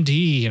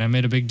MD, and I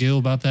made a big deal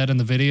about that in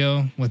the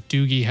video with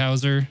Doogie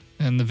Howser.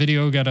 And the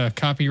video got a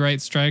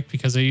copyright strike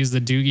because I used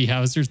the Doogie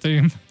Howser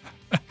theme.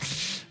 I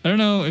don't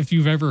know if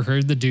you've ever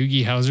heard the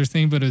Doogie Howser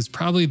theme, but it's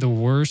probably the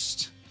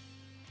worst,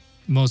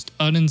 most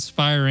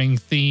uninspiring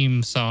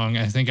theme song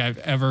I think I've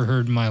ever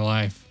heard in my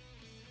life.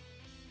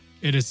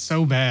 It is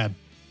so bad.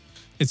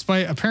 It's by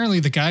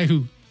apparently the guy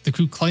who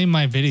claimed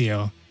my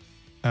video.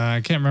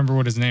 I can't remember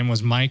what his name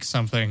was, Mike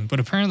something, but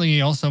apparently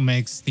he also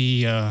makes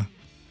the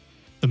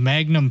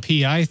Magnum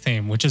PI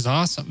theme, which is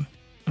awesome.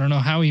 I don't know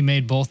how he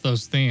made both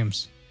those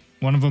themes.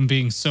 One of them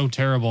being so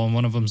terrible and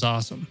one of them's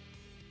awesome.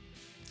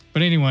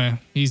 But anyway,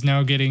 he's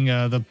now getting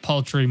the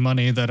paltry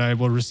money that I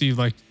will receive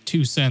like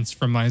 2 cents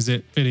from my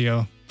Zit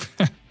video.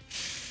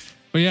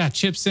 But yeah,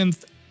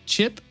 ChipSynth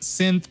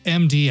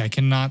MD. I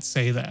cannot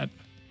say that.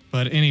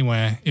 But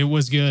anyway, it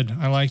was good.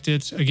 I liked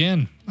it.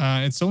 Again,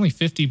 it's only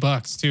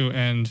 $50 too,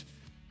 and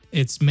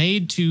it's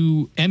made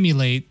to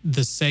emulate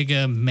the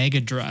Sega Mega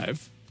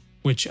Drive,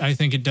 which I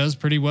think it does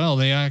pretty well.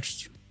 They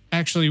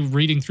actually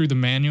reading through the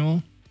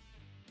manual,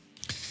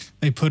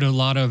 they put a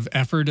lot of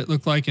effort, it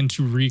looked like,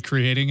 into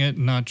recreating it,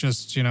 not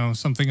just,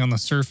 something on the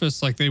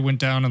surface. Like they went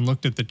down and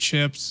looked at the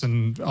chips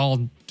and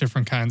all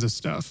different kinds of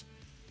stuff.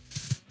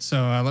 So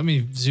let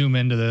me zoom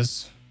into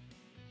this,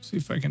 see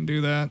if I can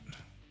do that.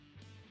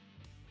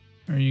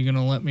 Are you going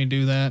to let me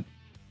do that?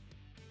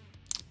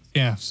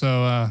 Yeah,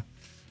 so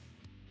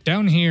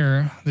down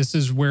here, this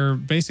is where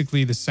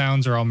basically the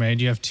sounds are all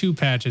made. You have 2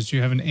 patches.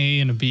 You have an A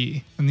and a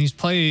B, and these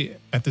play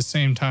at the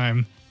same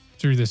time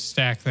through this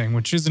stack thing,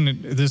 which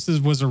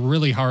was a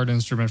really hard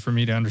instrument for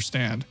me to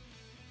understand.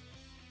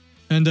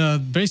 And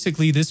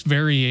basically this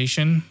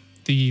variation,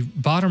 the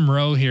bottom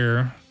row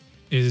here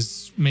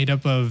is made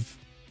up of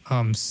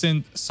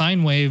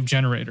sine wave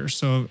generators.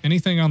 So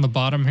anything on the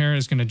bottom here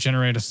is going to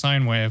generate a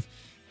sine wave,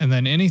 and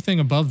then anything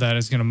above that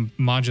is going to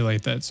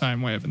modulate that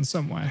sine wave in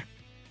some way.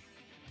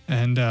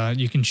 And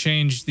you can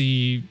change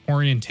the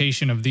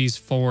orientation of these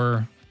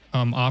 4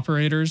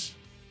 operators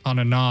on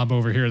a knob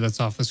over here that's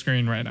off the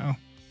screen right now.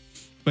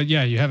 But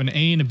yeah, you have an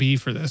A and a B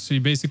for this. So you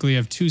basically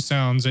have 2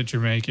 sounds that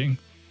you're making.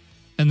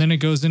 And then it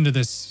goes into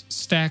this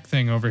stack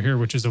thing over here,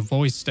 which is a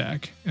voice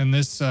stack. And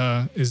this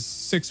is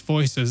 6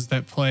 voices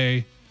that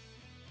play.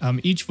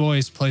 Each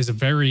voice plays a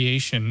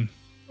variation,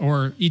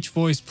 or each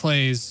voice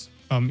plays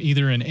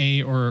either an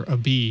A or a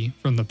B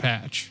from the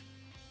patch.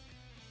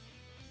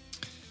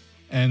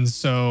 And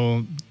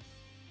so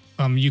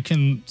you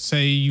can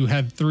say you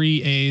had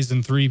 3 A's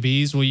and 3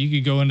 B's. Well, you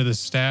could go into the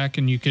stack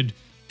and you could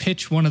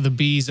pitch one of the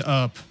B's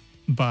up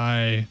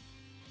by,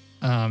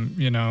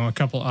 a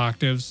couple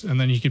octaves, and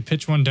then you could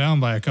pitch one down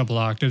by a couple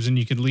octaves, and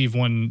you could leave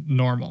one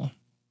normal,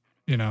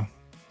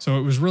 So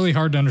it was really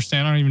hard to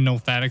understand. I don't even know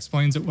if that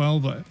explains it well,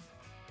 but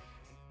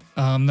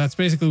that's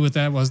basically what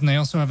that was. And they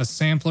also have a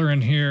sampler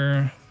in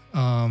here. They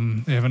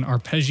have an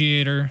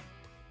arpeggiator,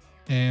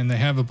 and they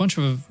have a bunch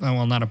of,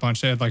 well, not a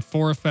bunch. They had like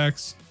 4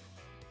 effects.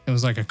 It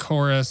was like a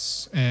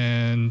chorus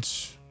and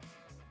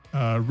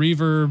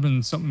reverb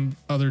and some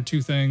other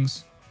 2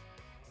 things.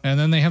 And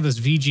then they have this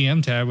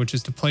VGM tab, which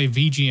is to play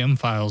VGM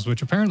files,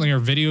 which apparently are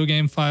video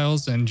game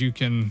files, and you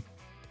can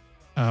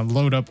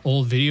load up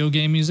old video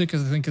game music, I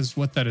think is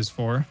what that is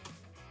for.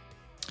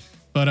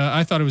 But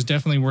I thought it was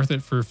definitely worth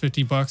it for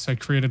 $50. I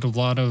created a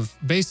lot of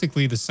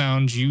basically the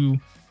sounds you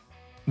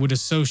would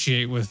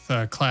associate with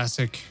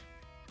classic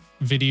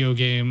video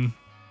game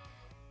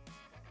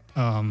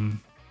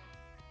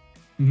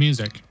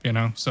music,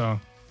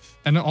 so,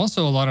 and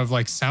also a lot of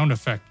like sound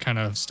effect kind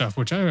of stuff,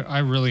 which I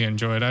really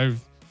enjoyed.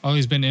 I've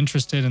always been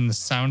interested in the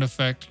sound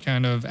effect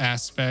kind of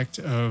aspect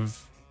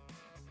of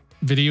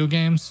video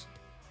games,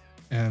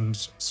 and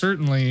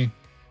certainly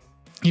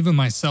even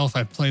myself,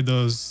 I've played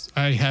those.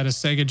 I had a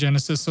Sega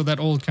Genesis, so that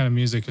old kind of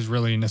music is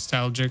really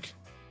nostalgic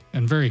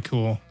and very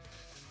cool.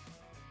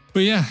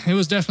 But yeah, it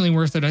was definitely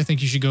worth it. I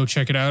think you should go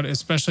check it out,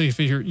 especially if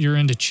you're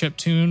into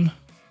chiptune.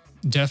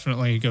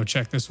 Definitely go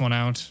check this one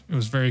out. It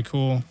was very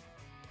cool.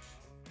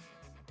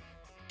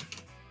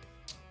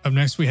 Up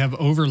next, we have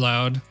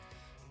Overloud.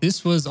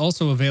 This was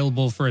also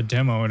available for a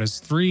demo. It has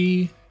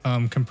 3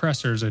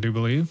 compressors, I do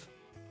believe.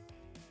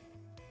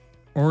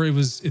 Or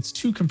it's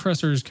 2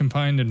 compressors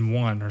combined in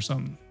one or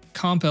something.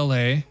 Comp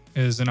LA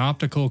is an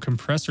optical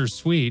compressor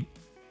suite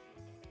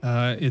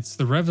It's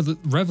the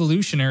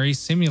revolutionary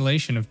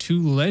simulation of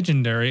two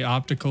legendary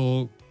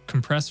optical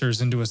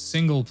compressors into a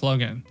single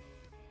plugin.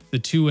 The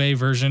 2A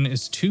version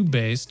is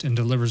tube-based and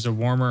delivers a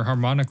warmer,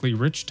 harmonically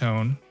rich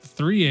tone. The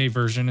 3A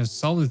version is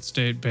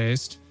solid-state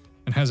based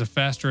and has a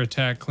faster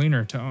attack,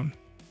 cleaner tone.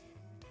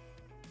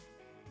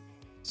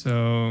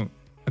 So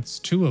that's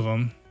two of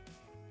them.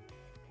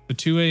 The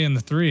 2A and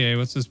the 3A.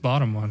 What's this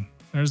bottom one?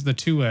 There's the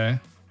 2A.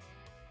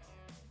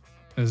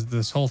 Is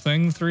this whole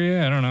thing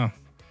 3A? I don't know.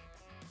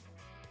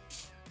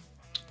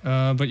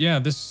 But yeah,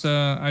 this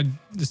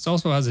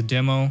also has a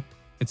demo.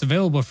 It's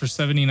available for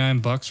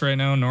 $79 right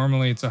now.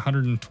 Normally it's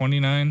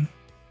 $129.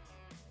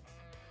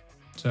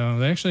 So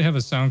they actually have a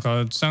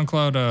SoundCloud.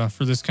 SoundCloud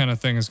for this kind of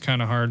thing is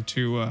kind of hard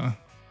to.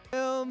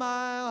 Fill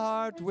my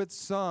heart with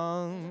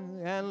song,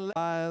 and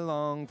I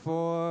long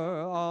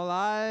for all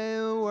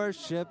I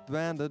worship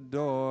and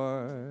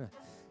adore.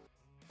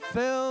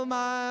 Fill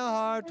my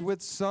heart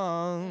with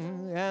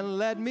song, and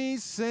let me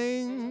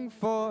sing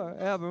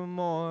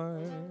forevermore.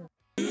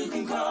 You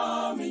can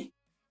call me,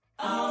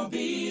 I'll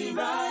be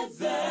right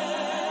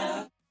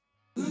there.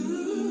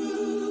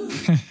 Ooh.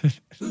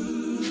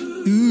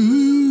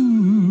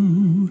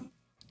 Ooh.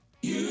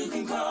 You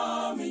can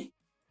call me.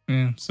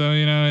 Yeah, so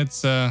you know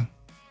it's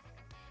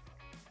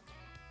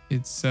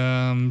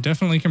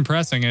definitely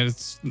compressing it.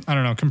 It's, I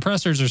don't know,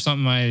 compressors are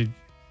something I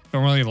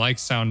don't really like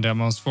sound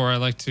demos for. I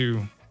like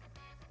to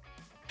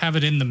have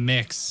it in the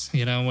mix,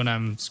 you know, when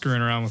I'm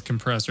screwing around with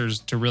compressors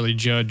to really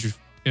judge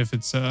if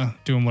it's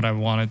doing what I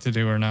want it to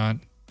do or not.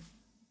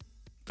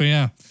 But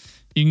yeah,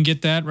 you can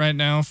get that right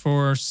now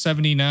for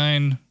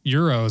 79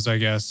 euros, I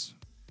guess.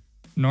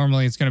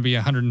 Normally it's going to be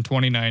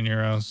 129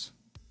 euros.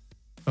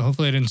 So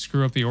hopefully I didn't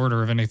screw up the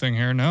order of anything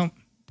here. No.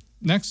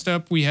 Next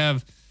up, we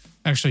have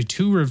actually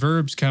two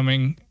reverbs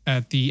coming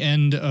at the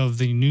end of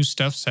the new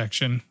stuff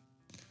section.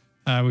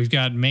 We've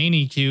got Main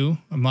EQ,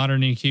 a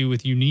modern EQ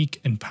with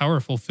unique and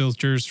powerful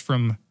filters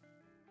from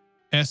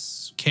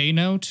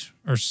SK-Note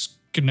or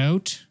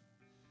Sknote.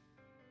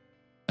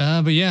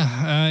 But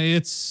yeah,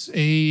 it's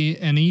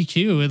an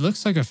EQ. It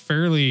looks like a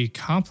fairly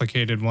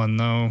complicated one,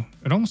 though.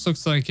 It almost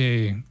looks like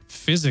a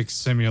physics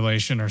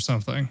simulation or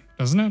something,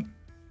 doesn't it?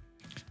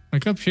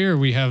 Like up here,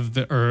 we have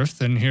the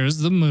Earth, and here's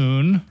the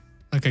moon,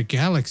 like a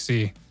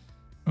galaxy.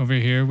 Over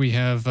here, we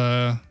have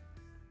I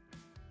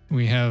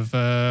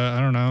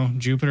don't know,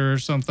 Jupiter or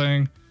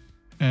something.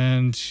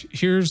 And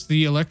here's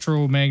the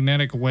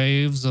electromagnetic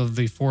waves of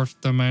the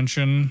fourth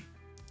dimension.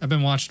 I've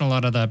been watching a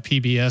lot of that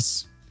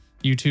PBS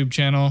YouTube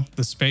channel,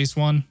 the space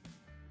one,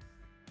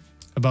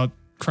 about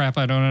crap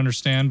I don't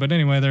understand. But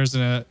anyway, there's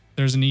an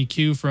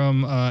EQ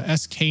from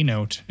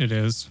SK-Note. It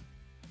is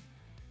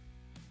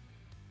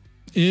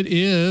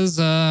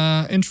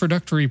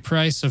introductory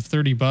price of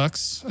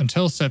 $30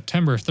 until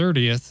September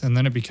 30th, and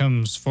then it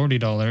becomes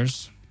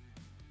 $40.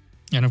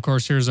 And of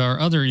course, here's our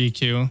other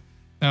EQ.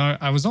 Now,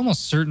 I was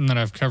almost certain that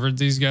I've covered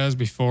these guys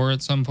before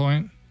at some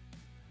point.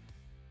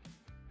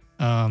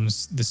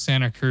 The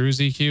Santa Cruz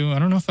EQ. I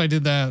don't know if I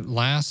did that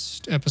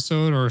last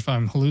episode or if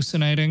I'm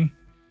hallucinating,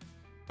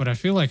 but I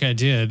feel like I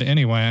did.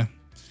 Anyway,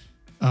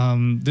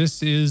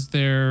 this is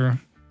their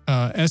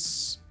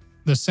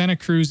the Santa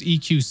Cruz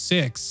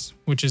EQ6,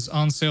 which is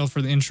on sale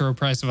for the intro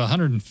price of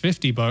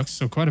 $150,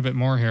 so quite a bit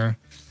more here.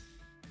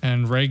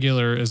 And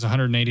regular is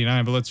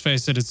 $189, but let's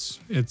face it,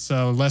 it's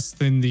less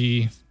than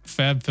the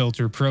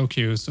FabFilter Pro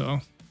Q, so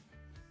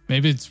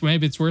maybe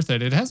it's worth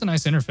it. It has a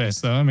nice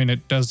interface though. I mean,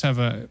 it does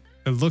have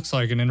it looks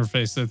like an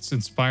interface that's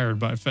inspired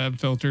by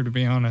FabFilter, to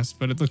be honest,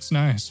 but it looks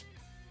nice.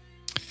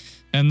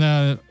 And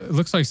it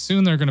looks like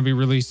soon they're going to be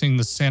releasing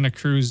the Santa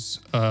Cruz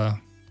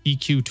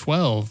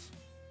EQ12,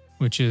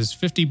 which is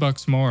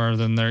 $50 more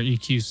than their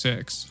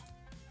EQ6.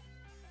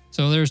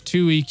 So there's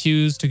two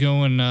EQs to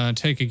go and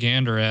take a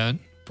gander at.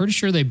 Pretty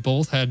sure they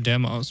both had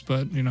demos,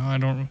 but you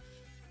know,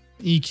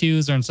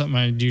 EQs aren't something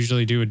I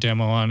usually do a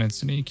demo on.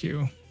 It's an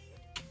EQ.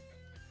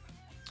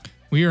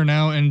 We are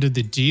now into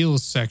the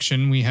deals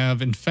section. We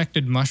have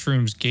Infected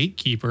Mushrooms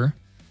Gatekeeper,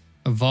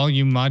 a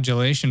volume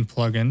modulation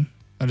plugin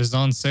that is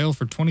on sale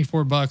for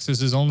 $24.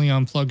 This is only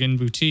on Plugin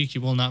Boutique.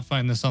 You will not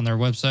find this on their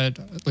website.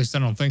 At least I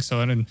don't think so.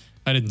 I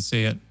didn't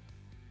see it.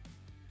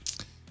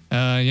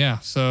 Yeah,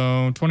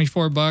 so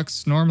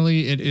 $24.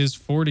 Normally it is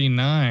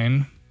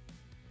 $49.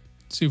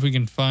 Let's see if we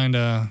can find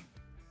a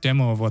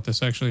demo of what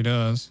this actually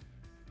does.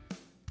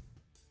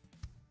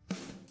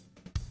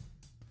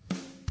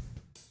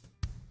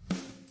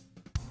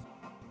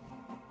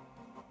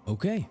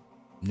 Okay,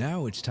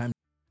 now it's time.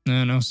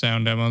 No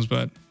sound demos,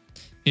 but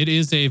it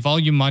is a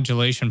volume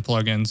modulation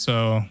plugin,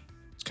 so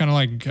it's kind of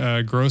like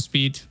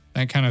Grossbeat,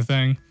 that kind of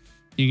thing.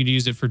 You could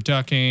use it for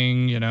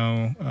ducking, you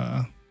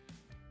know,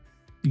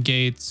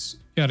 gates,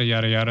 yada,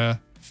 yada,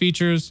 yada.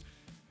 Features,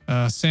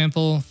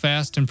 sample,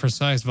 fast and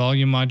precise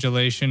volume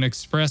modulation,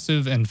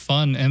 expressive and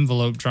fun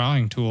envelope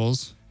drawing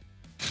tools.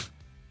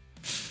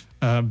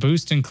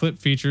 Boost and clip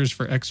features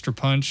for extra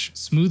punch,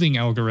 smoothing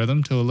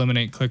algorithm to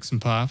eliminate clicks and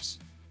pops.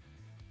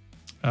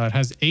 It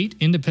has 8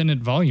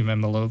 independent volume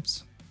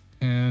envelopes,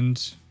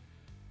 and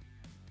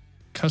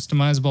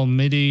customizable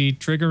MIDI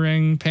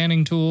triggering,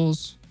 panning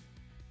tools,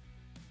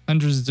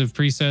 hundreds of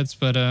presets,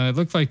 but it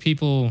looked like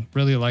people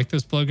really like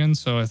this plugin,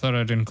 so I thought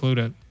I'd include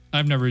it.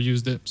 I've never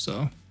used it,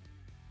 so.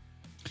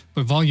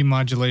 But volume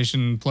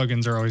modulation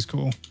plugins are always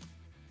cool.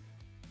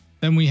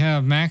 Then we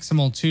have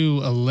Maximal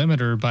 2, a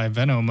limiter by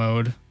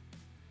Venomode.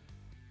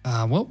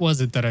 What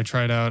was it that I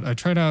tried out? I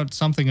tried out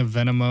something of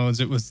Venomode's.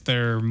 It was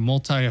their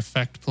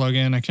multi-effect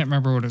plugin. I can't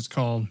remember what it's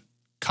called.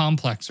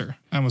 Complexer.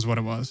 That was what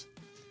it was.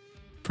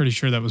 Pretty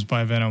sure that was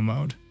by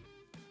Venomode.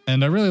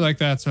 And I really like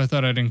that, so I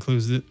thought I'd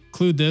include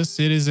this.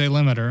 It is a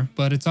limiter,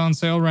 but it's on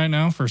sale right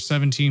now for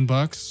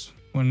 $17,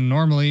 when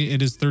normally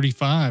it is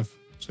 $35.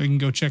 So you can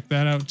go check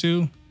that out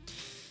too.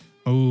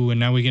 Oh, and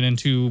now we get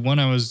into one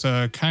I was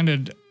kind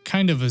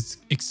of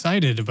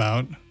excited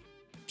about.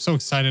 So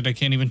excited I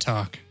can't even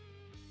talk.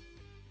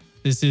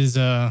 This is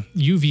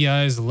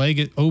UVI's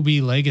OB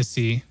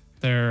Legacy.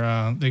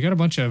 They got a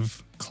bunch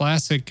of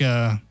classic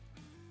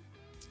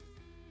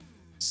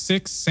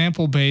 6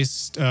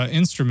 sample-based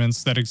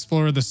instruments that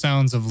explore the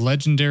sounds of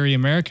legendary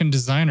American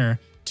designer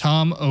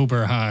Tom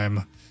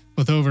Oberheim,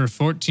 with over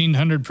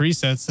 1,400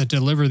 presets that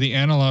deliver the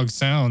analog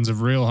sounds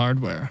of real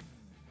hardware.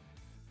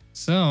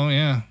 So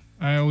yeah,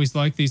 I always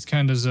like these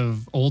kinds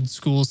of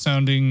old-school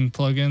sounding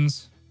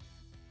plugins.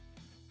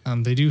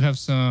 They do have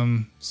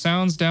some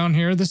sounds down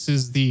here. This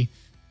is the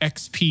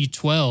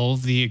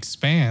XP12, the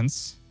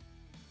Expanse.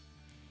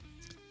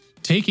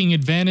 Taking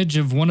advantage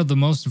of one of the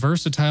most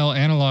versatile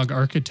analog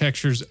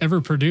architectures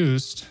ever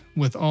produced,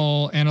 with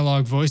all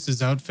analog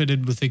voices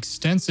outfitted with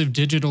extensive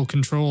digital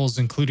controls,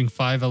 including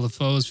 5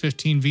 LFOs,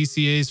 15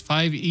 VCAs,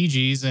 5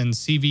 EGs, and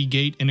CV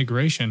gate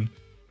integration.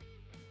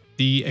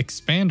 The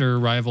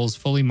Expander rivals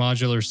fully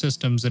modular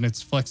systems in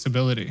its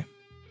flexibility.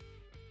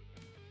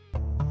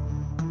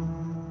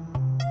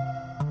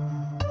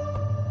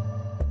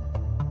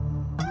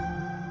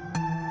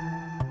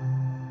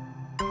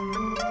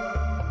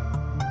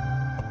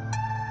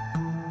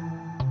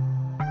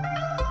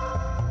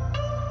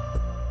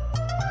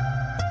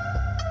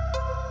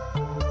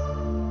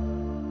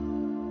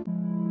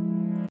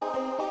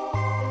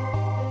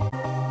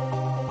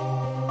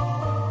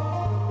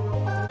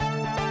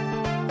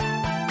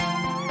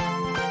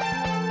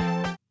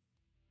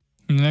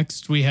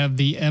 Next, we have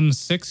the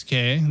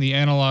M6K, the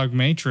Analog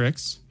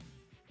Matrix.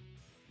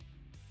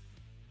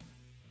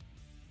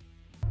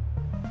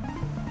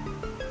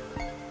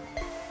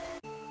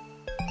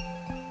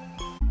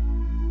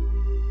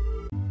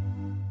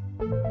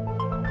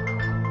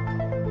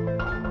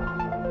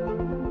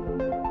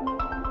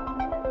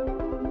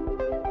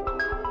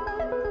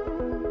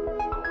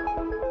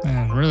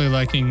 Man, really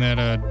liking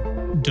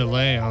that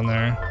delay on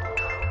there.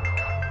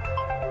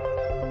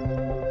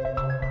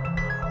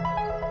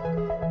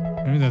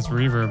 Maybe that's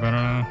reverb, I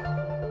don't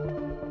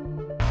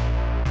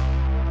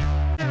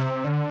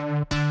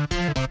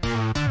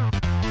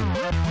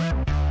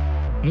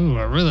know. Ooh,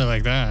 I really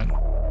like that.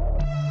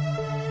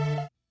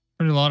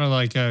 Heard a lot of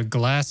like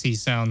glassy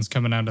sounds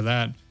coming out of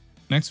that.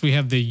 Next we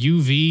have the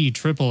UV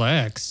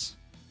XXX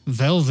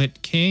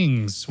Velvet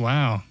Kings.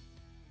 Wow.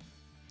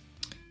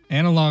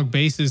 Analog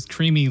basses,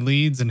 creamy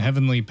leads, and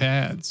heavenly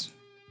pads.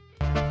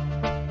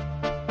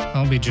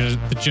 I'll be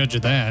the judge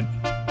of that.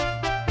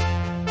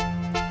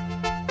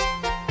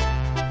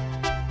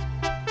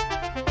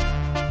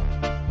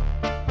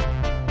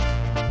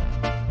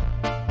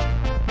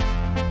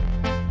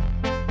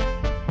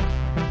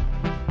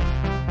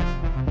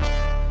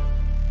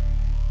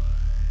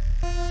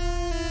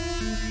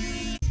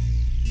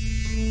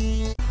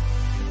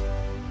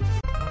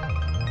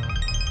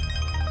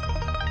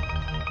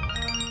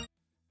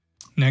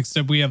 Next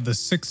up, we have the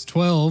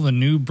 612, a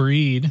new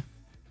breed,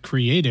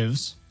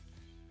 Creatives.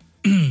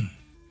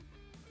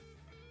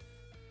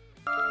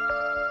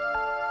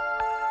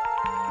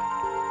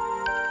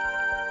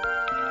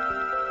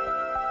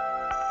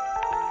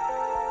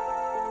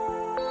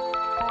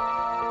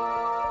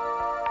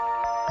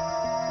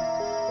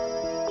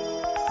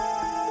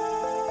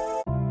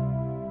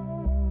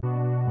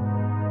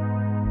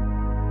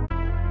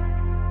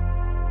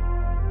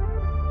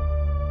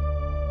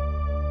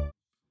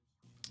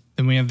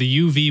 Then we have the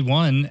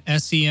UV1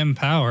 SEM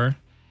Power.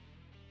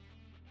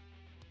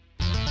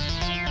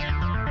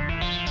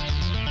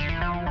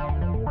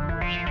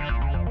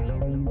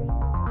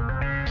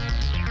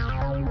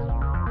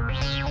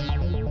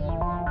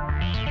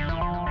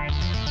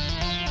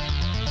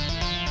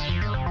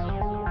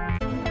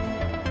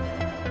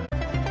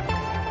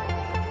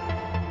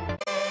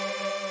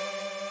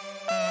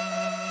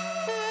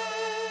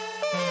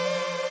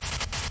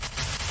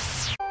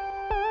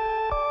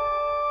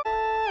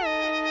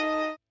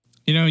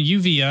 You know,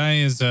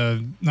 UVI is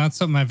not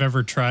something I've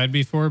ever tried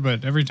before,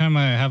 but every time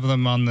I have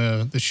them on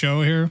the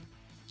show here,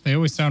 they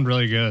always sound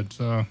really good.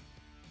 So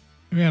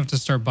maybe I have to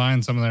start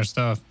buying some of their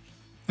stuff.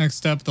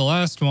 Next up, the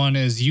last one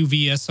is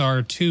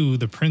UVSR2,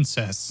 the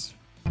Princess.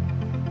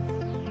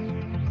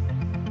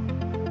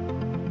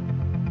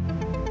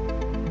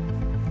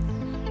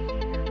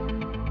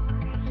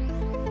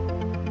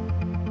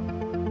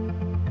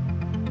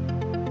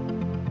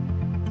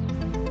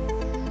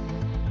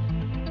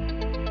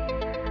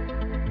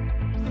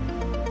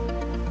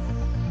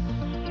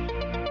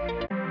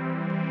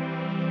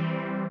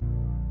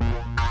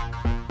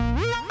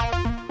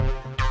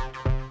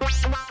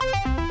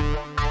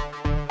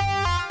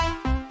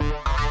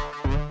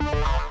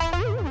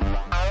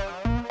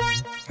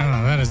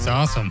 It's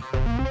awesome.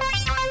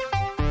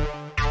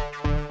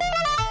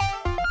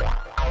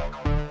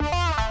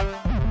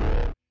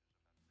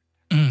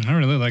 I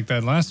really like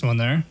that last one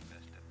there.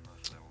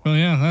 Well,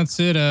 yeah, that's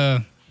it.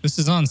 This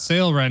is on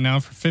sale right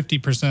now for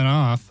 50%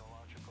 off.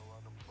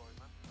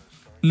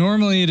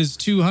 Normally it is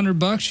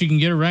 $200. You can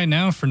get it right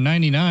now for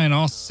 $99.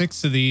 All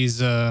 6 of these,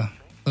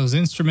 those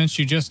instruments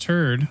you just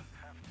heard.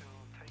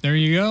 There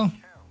you go.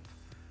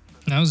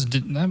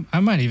 I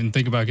might even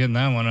think about getting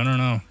that one. I don't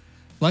know.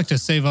 I'd like to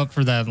save up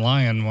for that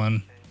lion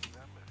one.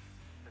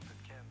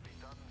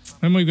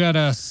 Then we've got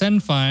a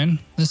Senfine.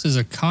 This is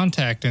a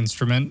contact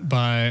instrument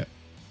by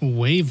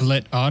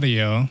Wavelet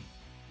Audio.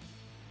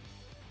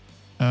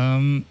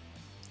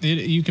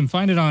 You can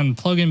find it on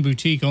Plug-in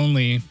Boutique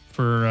only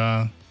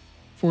for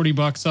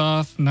 $40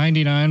 off,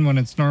 $99 when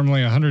it's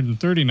normally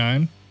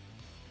 $139.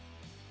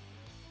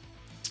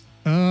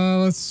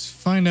 Let's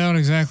find out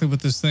exactly what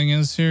this thing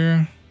is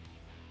here.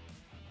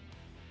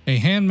 A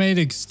handmade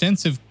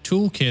extensive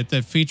toolkit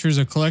that features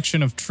a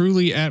collection of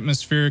truly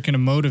atmospheric and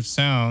emotive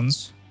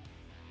sounds,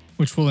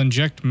 which will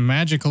inject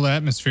magical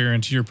atmosphere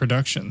into your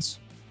productions.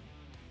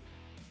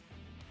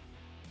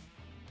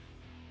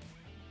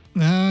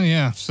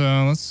 Yeah,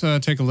 so let's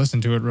take a listen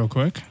to it real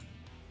quick.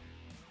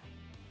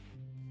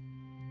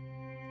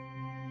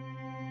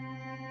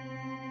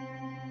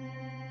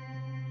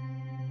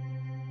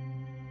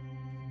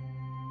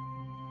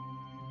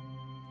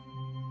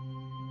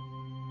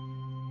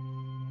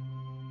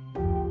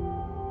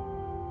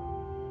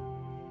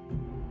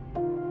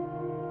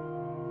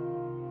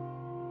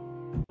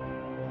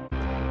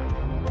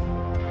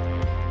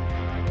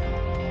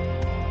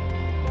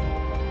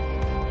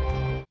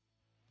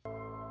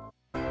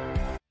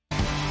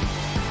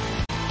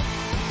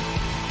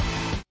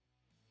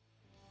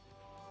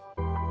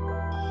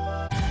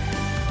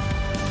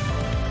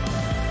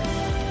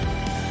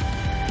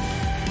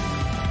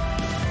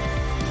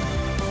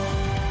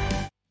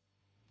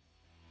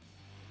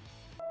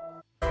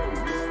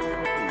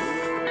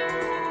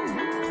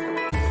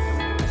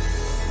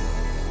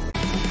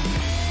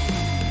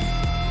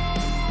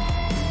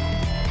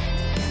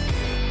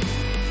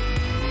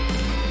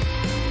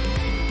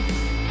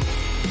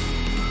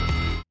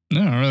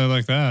 No, I really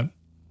like that.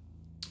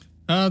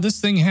 This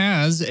thing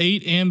has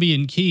 8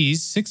 ambient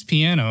keys, 6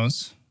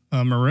 pianos, a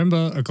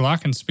marimba, a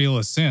glockenspiel,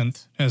 a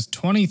synth, has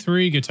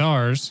 23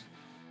 guitars,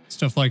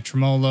 stuff like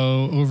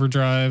tremolo,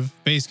 overdrive,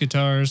 bass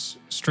guitars,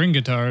 string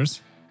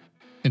guitars.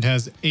 It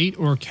has 8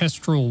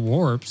 orchestral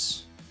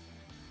warps,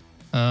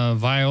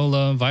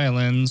 viola,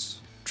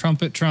 violins,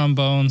 trumpet,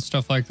 trombone,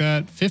 stuff like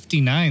that.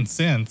 59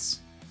 synths,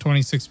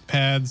 26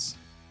 pads,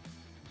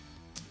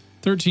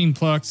 13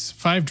 plucks,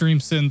 5 dream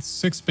synths,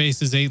 6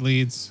 basses, 8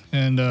 leads,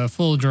 and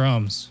full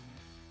drums.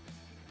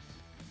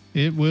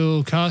 It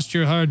will cost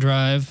your hard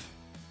drive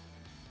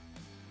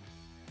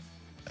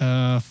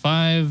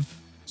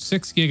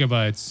 6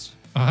 gigabytes,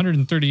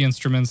 130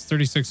 instruments,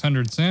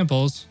 3,600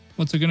 samples.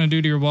 What's it going to do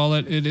to your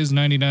wallet? It is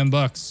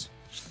 $99.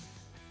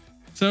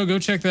 So go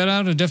check that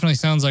out. It definitely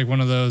sounds like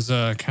one of those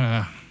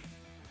kind of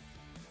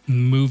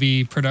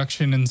movie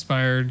production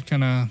inspired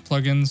kind of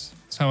plugins.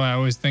 That's how I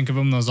always think of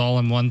them, those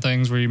all-in-one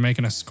things where you're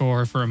making a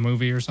score for a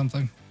movie or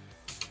something.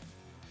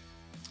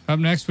 Up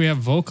next, we have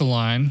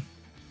Vocaline.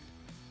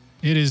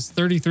 It is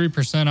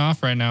 33%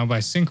 off right now by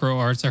Synchro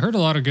Arts. I heard a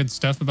lot of good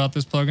stuff about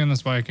this plugin.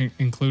 That's why I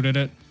included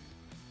it.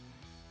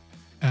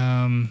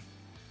 Yeah,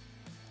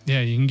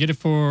 you can get it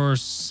for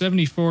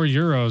 74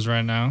 euros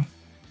right now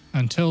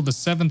until the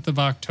 7th of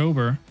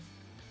October.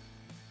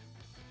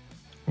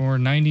 Or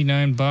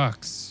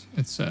 $99,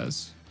 it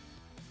says.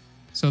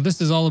 So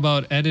this is all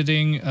about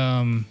editing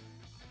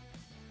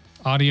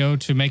audio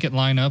to make it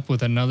line up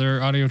with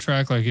another audio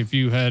track. Like if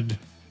you had,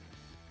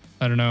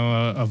 I don't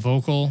know, a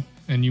vocal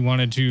and you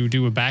wanted to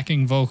do a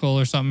backing vocal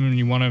or something and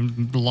you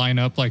want to line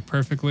up like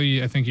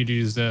perfectly, I think you'd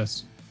use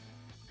this.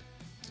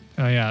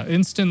 Yeah,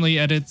 instantly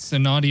edits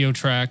an audio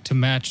track to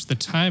match the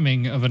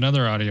timing of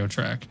another audio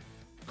track.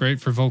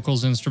 Great for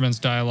vocals, instruments,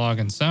 dialogue,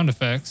 and sound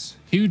effects.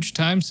 Huge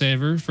time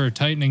saver for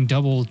tightening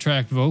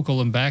double-tracked vocal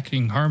and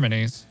backing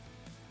harmonies.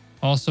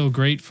 Also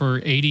great for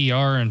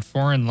ADR and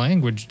foreign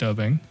language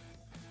dubbing.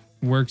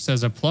 Works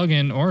as a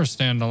plugin or a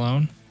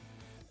standalone.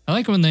 I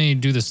like when they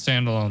do the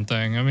standalone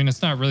thing. I mean,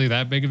 it's not really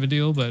that big of a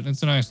deal, but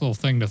it's a nice little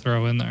thing to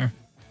throw in there.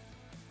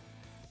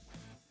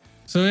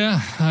 So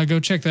yeah, go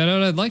check that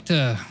out.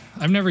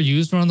 I've never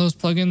used one of those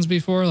plugins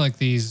before, like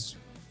these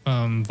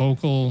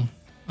vocal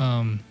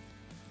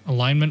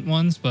alignment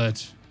ones,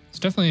 but it's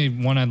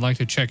definitely one I'd like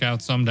to check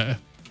out someday.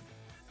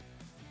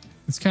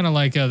 It's kind of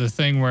like the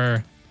thing where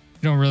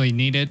you don't really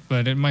need it,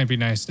 but it might be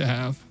nice to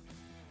have.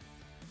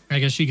 I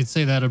guess you could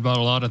say that about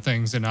a lot of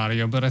things in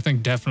audio, but I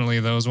think definitely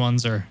those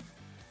ones are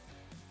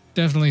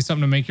definitely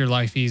something to make your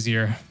life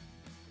easier.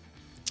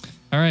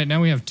 All right,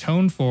 now we have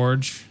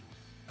ToneForge.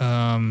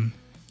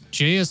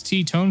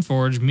 JST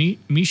ToneForge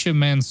Misha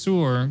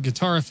Mansour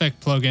guitar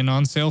effect plugin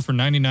on sale for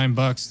 $99,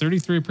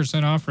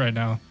 33% off right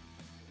now.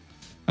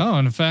 Oh,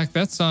 and in fact,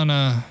 that's on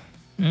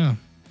their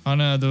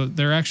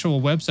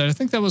actual website. I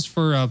think that was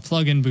for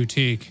Plug-in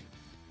Boutique.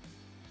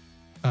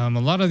 A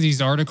lot of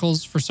these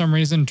articles, for some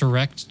reason,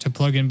 direct to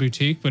Plugin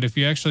Boutique, but if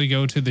you actually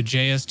go to the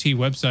JST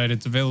website,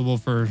 it's available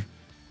for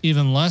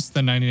even less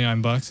than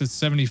 99 bucks. It's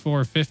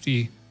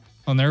 $74.50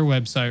 on their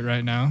website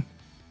right now.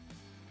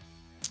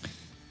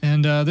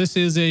 And this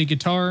is a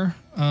guitar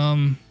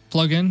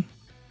plugin.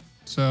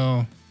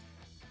 So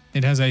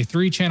it has a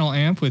 3-channel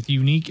amp with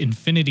unique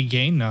infinity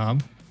gain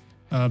knob,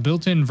 a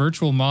built-in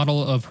virtual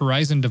model of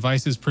Horizon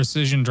Devices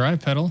precision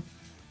drive pedal.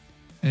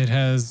 It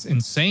has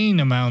insane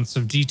amounts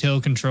of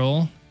detail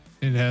control.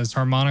 It has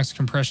harmonics,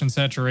 compression,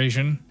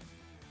 saturation.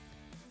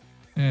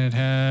 It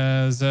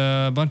has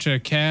a bunch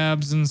of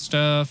cabs and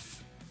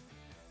stuff.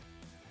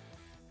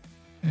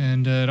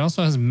 And it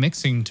also has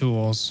mixing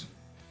tools.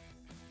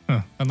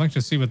 Huh, I'd like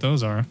to see what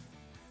those are.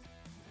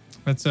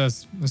 This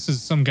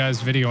is some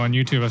guy's video on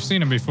YouTube. I've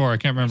seen him before. I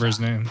can't remember his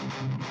name.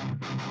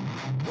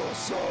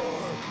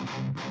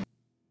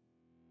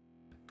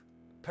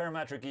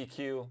 Parametric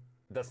EQ.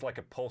 That's like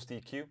a post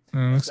EQ.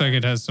 Looks like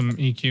it has some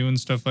EQ and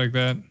stuff like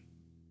that.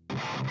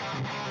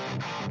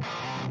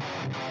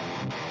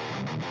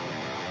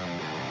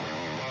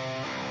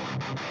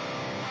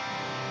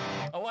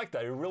 I like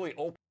that. It really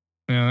opens.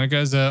 Yeah, that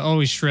guy's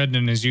always shredding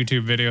in his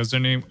YouTube videos.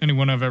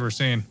 Anyone I've ever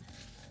seen.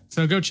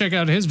 So go check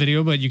out his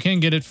video, but you can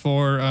get it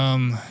for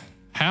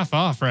half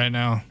off right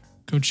now.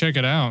 Go check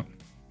it out.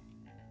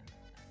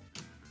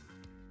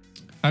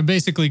 I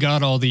basically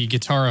got all the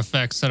guitar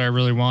effects that I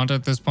really want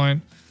at this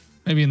point.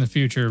 Maybe in the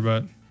future,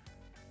 but...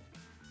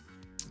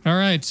 All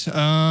right,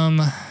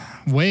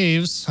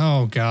 Waves.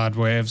 Oh God,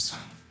 Waves.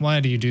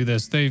 Why do you do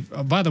this?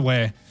 By the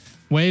way,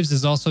 Waves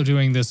is also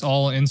doing this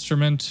all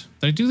instrument.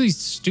 They do these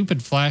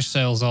stupid flash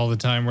sales all the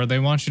time where they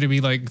want you to be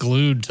like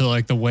glued to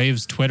like the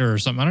Waves Twitter or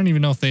something. I don't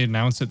even know if they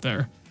announce it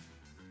there.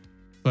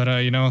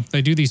 But, you know,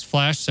 they do these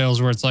flash sales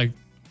where it's like,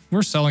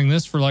 we're selling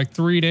this for like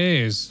 3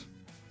 days.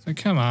 It's like,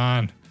 come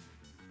on.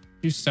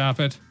 You stop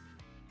it.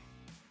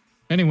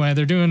 Anyway,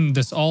 they're doing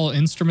this all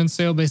instrument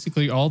sale.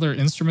 Basically, all their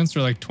instruments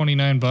are like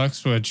 29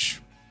 bucks, which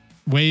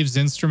Waves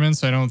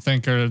instruments I don't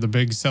think are the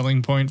big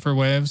selling point for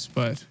Waves,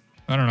 but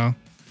I don't know.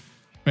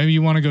 Maybe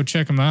you want to go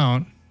check them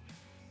out.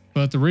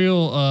 But the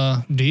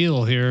real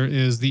deal here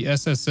is the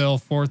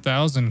SSL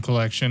 4000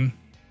 collection.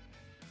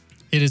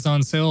 It is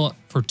on sale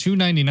for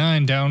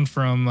 $299, down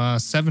from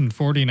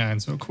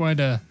 $749, so quite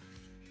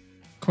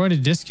a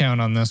discount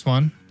on this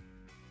one.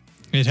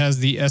 It has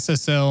the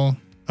SSL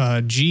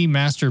G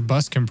Master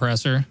Bus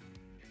Compressor.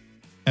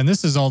 And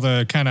this is all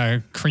the kind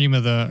of cream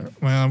of the,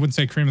 well, I wouldn't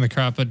say cream of the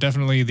crop, but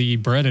definitely the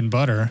bread and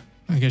butter.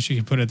 I guess you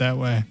could put it that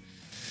way.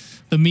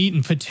 The meat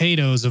and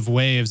potatoes of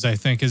Waves, I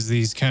think, is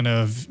these kind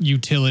of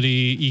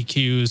utility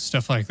EQs,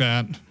 stuff like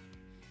that.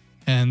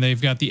 And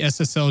they've got the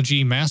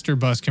SSL-G Master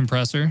Bus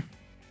Compressor.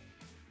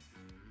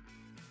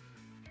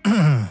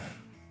 The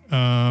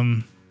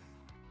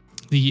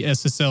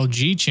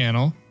SSL-G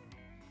channel,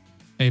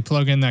 a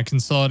plugin that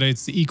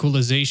consolidates the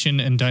equalization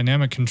and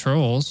dynamic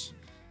controls.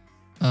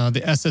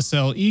 The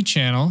SSL-E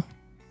channel,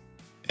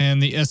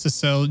 and the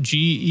SSL-G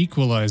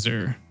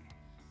equalizer.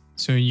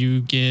 So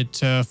you get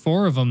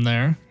 4 of them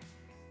there.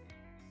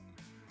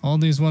 All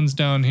these ones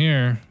down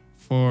here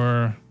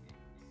for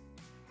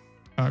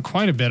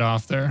quite a bit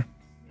off there.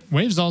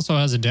 Waves also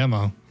has a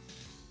demo.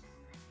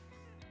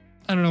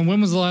 I don't know,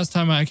 when was the last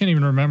time, I can't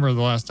even remember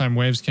the last time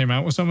Waves came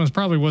out with something. It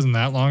probably wasn't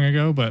that long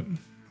ago, but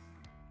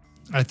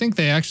I think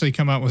they actually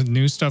come out with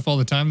new stuff all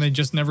the time. They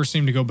just never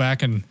seem to go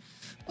back and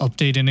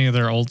update any of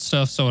their old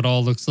stuff, so it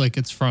all looks like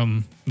it's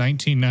from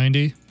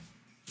 1990.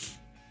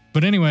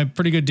 But anyway,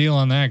 pretty good deal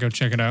on that. Go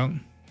check it out.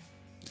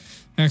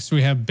 Next,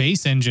 we have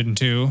Bass Engine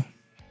 2.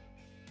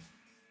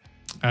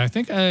 I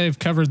think I've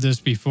covered this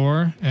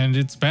before, and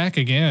it's back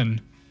again.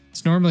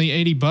 It's normally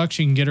 80 bucks.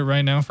 You can get it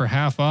right now for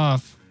half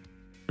off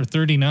for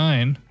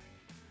 39.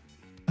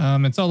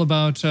 It's all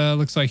about,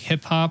 looks like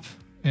hip hop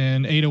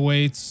and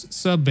 808s,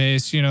 sub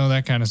bass, you know,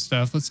 that kind of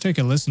stuff. Let's take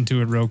a listen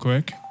to it real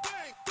quick.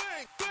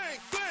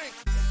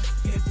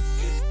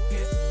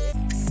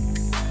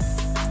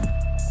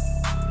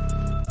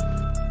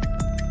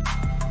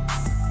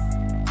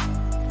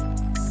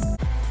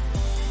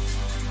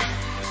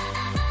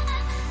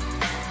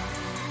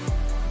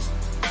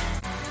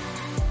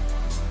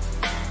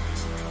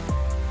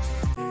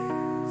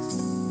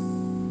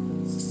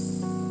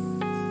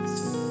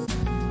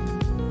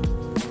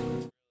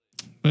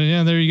 But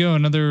yeah, there you go.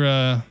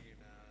 Another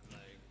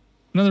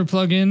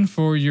plugin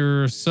for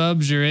your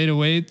subs, your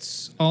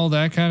 808s, all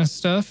that kind of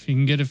stuff. You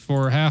can get it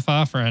for half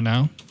off right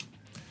now.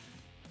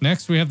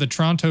 Next, we have the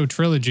Tronto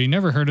Trilogy.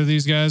 Never heard of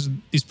these guys.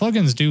 These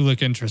plugins do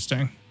look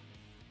interesting.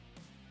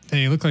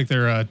 They look like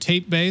they're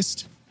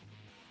tape-based,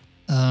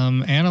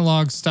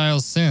 analog style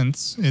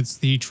synths. It's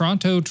the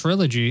Tronto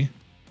Trilogy.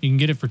 You can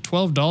get it for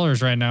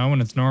 $12 right now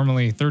when it's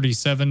normally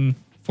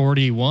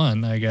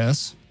 $37.41, I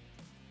guess.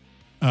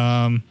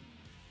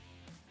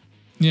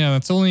 Yeah,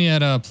 that's only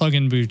at a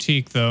Plugin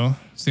Boutique, though.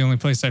 It's the only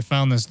place I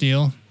found this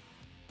deal.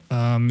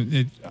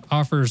 It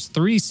offers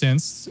 3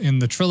 synths. In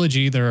the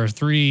Trilogy, there are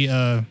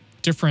 3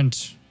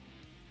 different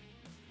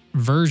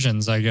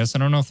versions, I guess. I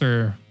don't know if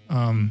they're...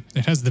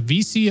 it has the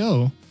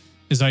VCO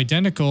is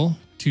identical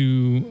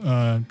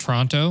to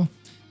Toronto,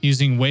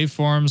 using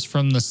waveforms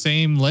from the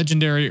same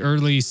legendary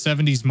early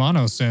 70s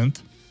mono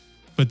synth,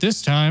 but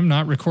this time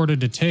not recorded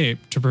to tape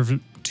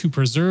to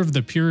preserve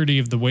the purity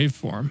of the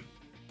waveform.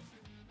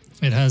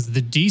 It has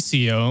the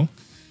DCO.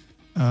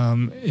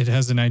 It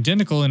has an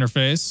identical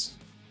interface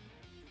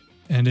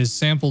and is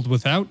sampled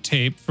without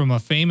tape from a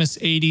famous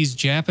 80s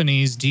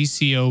Japanese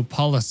DCO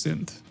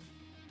polysynth.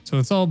 So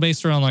it's all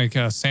based around like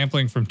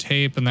sampling from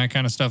tape and that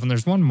kind of stuff. And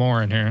there's one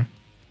more in here.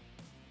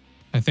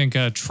 I think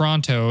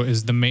Toronto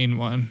is the main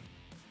one.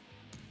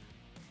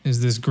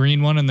 Is this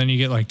green one, and then you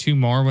get like 2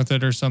 more with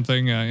it or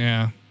something.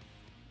 Yeah.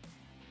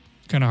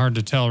 Kind of hard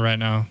to tell right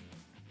now.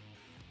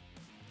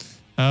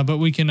 But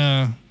we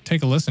can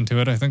take a listen to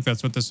it. I think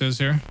that's what this is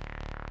here.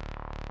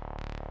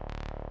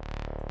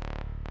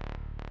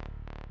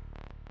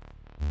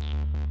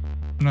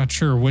 I'm not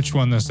sure which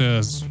one this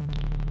is.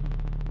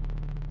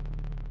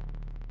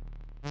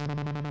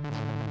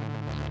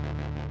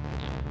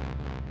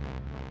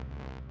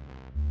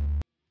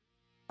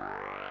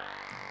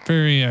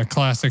 Very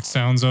classic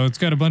sounds, though. It's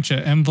got a bunch of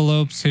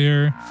envelopes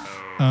here.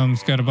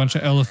 It's got a bunch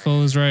of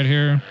LFOs right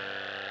here.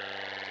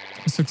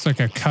 This looks like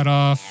a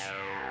cutoff.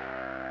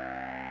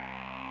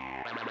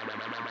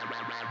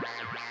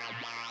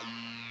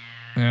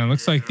 Yeah, it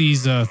looks like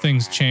these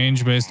things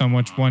change based on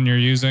which one you're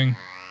using.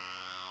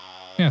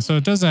 Yeah, so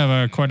it does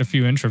have quite a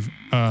few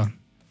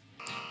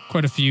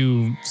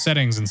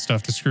settings and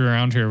stuff to screw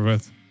around here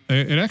with.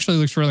 It actually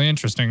looks really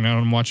interesting now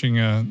I'm watching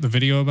the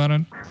video about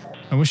it.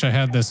 I wish I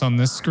had this on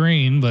this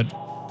screen, but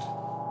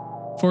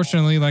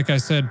fortunately, like I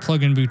said,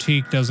 Plugin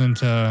Boutique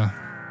doesn't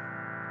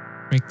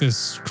make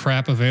this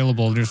crap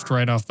available just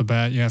right off the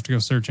bat. You have to go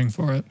searching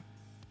for it.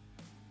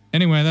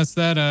 Anyway, that's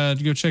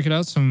that. Go check it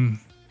out.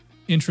 Some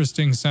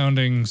interesting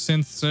sounding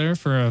synths there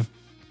for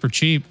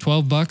cheap.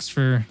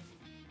 $12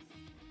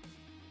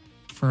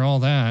 for all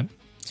that.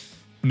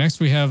 Next,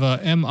 we have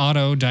M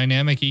Auto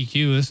Dynamic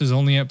EQ. This is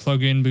only at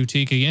Plugin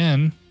Boutique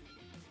again,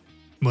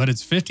 but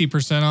it's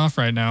 50% off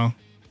right now.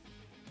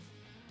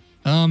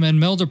 And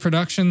Melder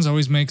Productions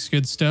always makes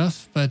good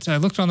stuff, but I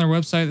looked on their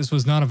website. This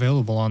was not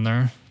available on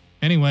there.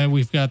 Anyway,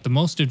 we've got the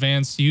most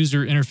advanced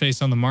user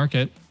interface on the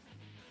market.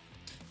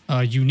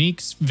 A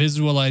unique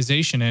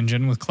visualization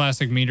engine with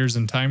classic meters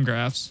and time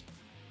graphs.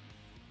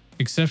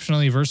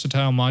 Exceptionally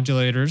versatile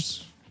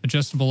modulators.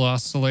 Adjustable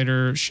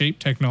oscillator shape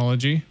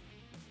technology.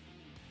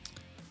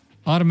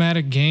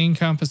 Automatic gain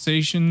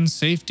compensation.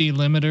 Safety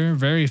limiter.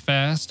 Very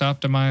fast.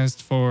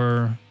 Optimized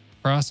for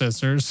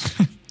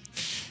processors.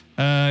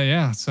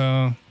 Yeah,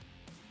 so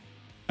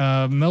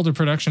Melder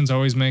Productions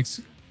always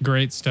makes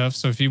great stuff.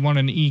 So if you want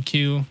an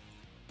EQ,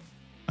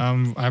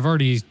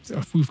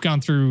 we've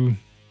gone through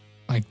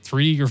like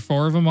 3 or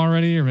 4 of them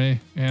already, or maybe,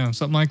 yeah,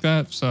 something like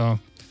that. So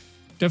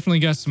definitely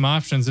got some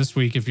options this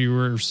week if you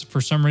were for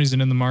some reason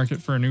in the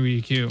market for a new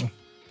EQ.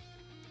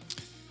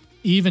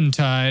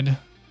 Eventide,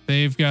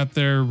 they've got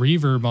their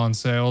reverb on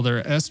sale,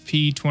 their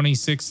SP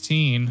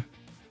 2016.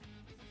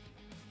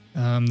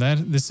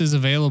 This is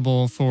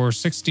available for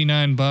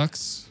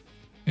 $69.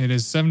 It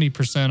is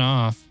 70%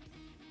 off.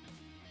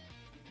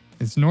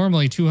 It's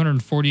normally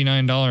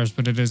 $249,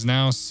 but it is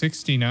now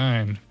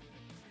 $69.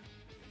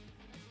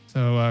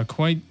 So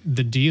quite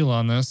the deal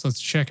on this. Let's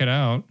check it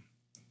out.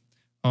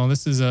 Oh,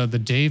 this is the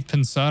Dave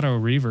Pensato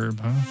reverb,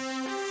 huh?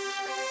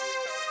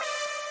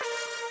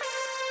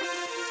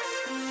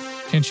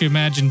 Can't you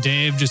imagine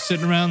Dave just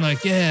sitting around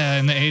like, yeah,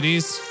 in the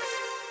 80s?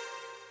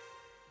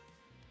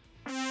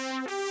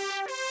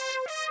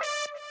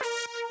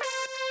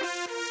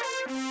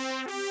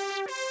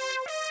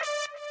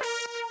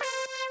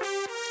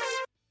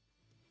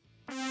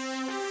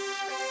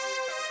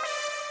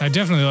 I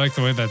definitely like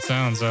the way that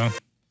sounds, though.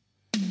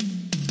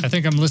 I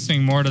think I'm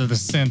listening more to the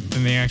synth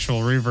than the actual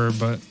reverb,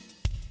 but...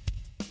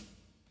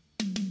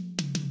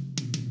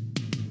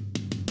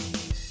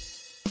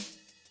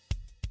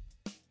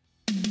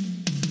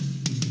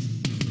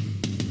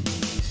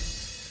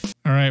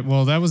 All right,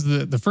 well, that was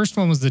the first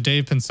one was the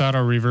Dave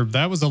Pensato reverb.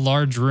 That was a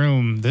large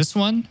room. This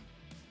one,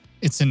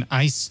 it's an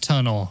ice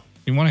tunnel.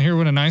 You want to hear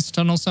what an ice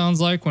tunnel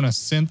sounds like when a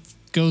synth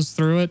goes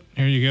through it?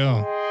 Here you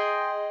go.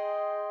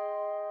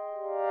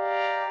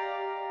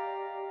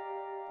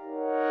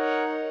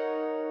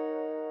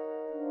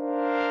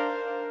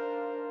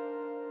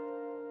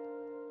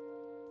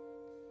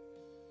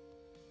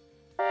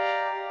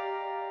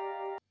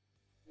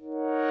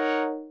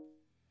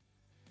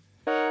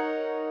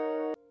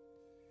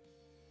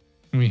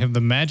 We have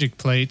the magic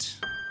plate.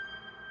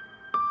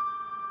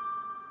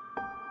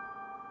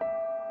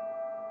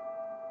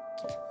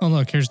 Oh,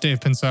 look, here's Dave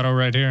Pensato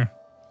right here.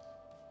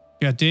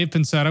 We got Dave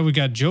Pensato. We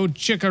got Joe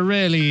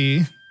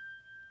Ciccarelli.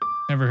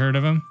 Never heard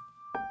of him.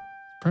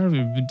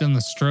 Probably done the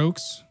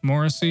Strokes,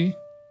 Morrissey.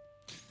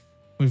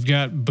 We've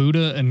got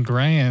Buddha and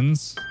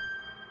Grands.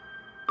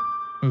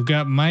 We've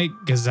got Mike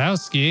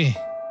Gazowski.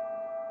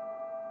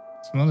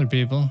 Some other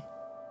people.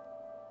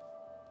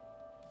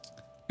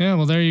 Yeah,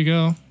 well, there you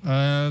go.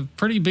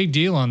 Pretty big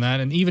deal on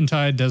that. And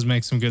Eventide does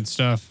make some good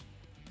stuff.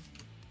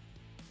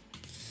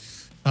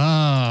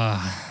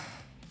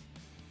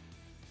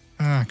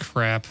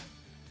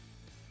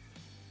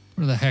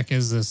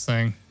 is this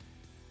thing?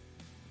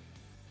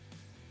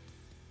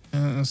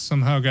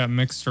 Somehow got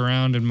mixed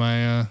around in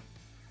my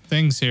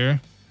things here.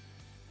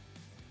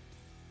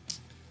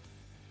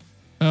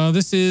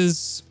 This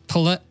is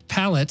Palette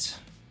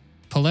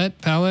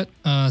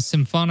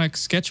Symphonic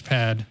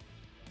Sketchpad.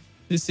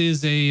 This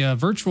is a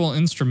virtual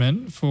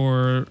instrument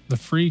for the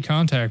free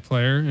Kontakt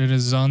player. It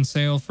is on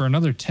sale for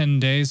another 10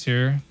 days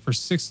here for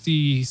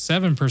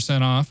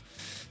 67% off.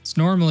 It's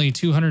normally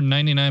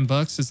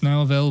 $299. It's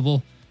now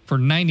available for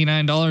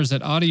 $99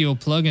 at Audio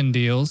Plugin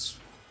Deals.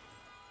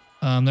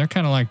 They're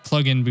kind of like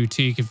Plugin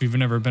Boutique if you've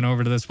never been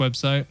over to this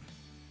website.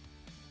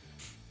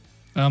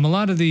 A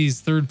lot of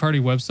these third-party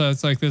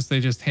websites like this, they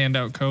just hand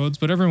out codes,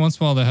 but every once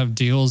in a while they have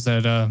deals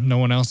that no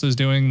one else is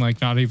doing,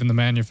 like not even the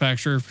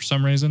manufacturer for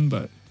some reason,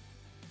 but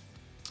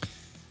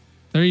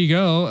there you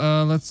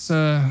go. Let's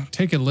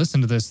take a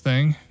listen to this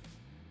thing.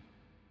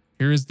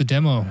 Here is the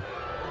demo.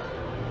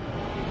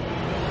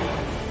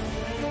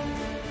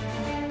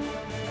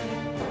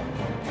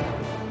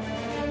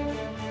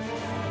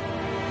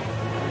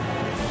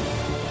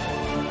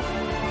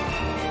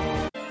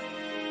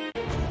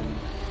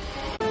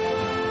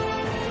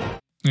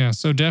 Yeah,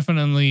 so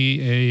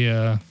definitely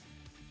a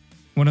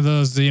one of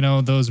those,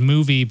 those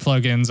movie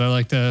plugins. I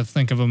like to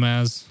think of them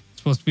as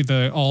supposed to be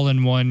the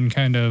all-in-one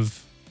kind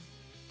of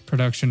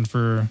production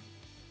for,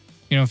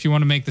 if you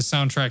want to make the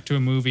soundtrack to a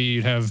movie,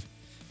 you'd have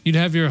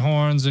your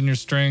horns and your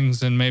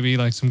strings and maybe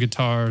like some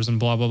guitars and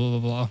blah blah blah blah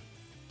blah.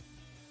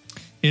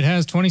 It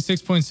has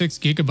 26.6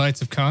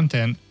 gigabytes of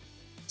content,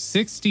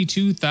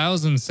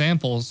 62,000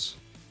 samples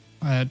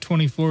at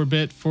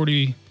 24-bit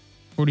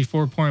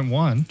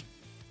 44.1.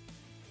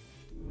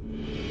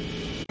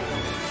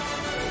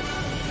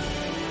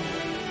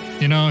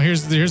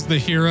 Here's the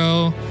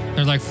hero.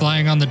 They're like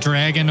flying on the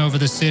dragon over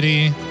the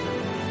city.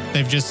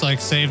 They've just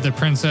like saved the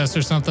princess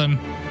or something.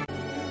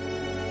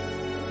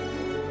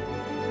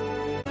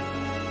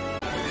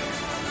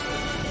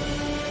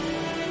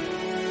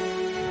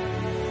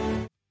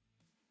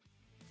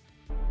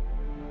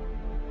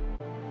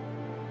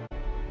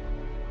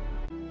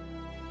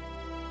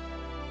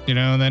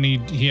 Then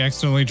he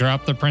accidentally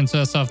dropped the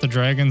princess off the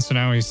dragon, so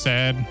now he's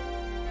sad.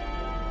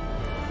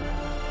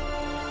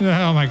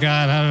 Oh my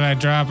god, how did I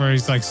drop her?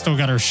 He's like still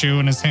got her shoe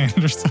in his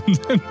hand or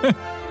something.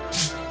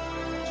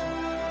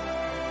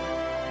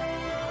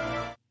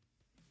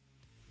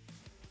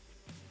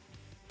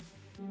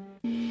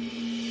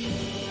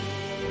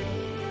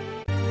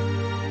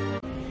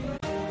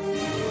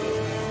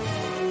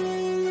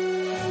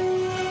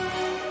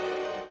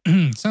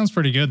 Sounds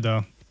pretty good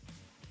though.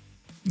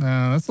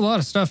 That's a lot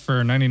of stuff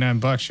for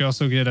 $99. You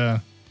also get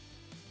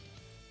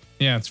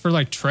it's for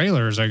like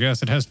trailers, I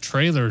guess. It has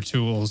trailer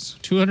tools.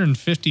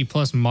 250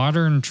 plus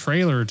modern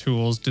trailer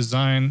tools,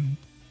 designed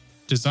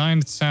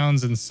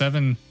sounds in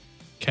 7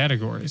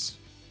 categories.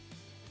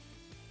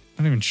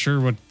 I'm not even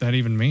sure what that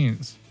even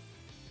means.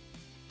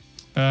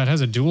 It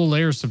has a dual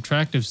layer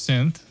subtractive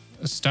synth,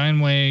 a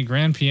Steinway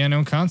grand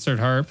piano concert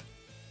harp.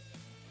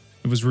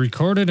 It was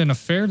recorded in a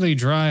fairly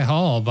dry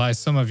hall by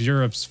some of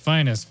Europe's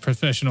finest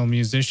professional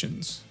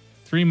musicians.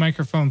 3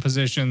 microphone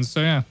positions,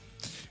 so yeah.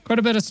 Quite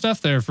a bit of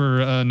stuff there for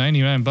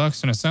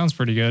 $99, and it sounds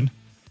pretty good.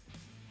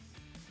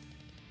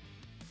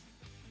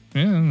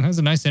 Yeah, it has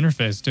a nice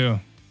interface, too.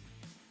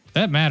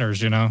 That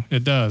matters,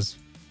 It does.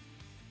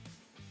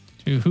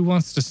 Dude, who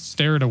wants to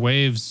stare at a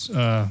Waves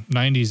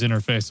 90s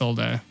interface all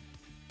day?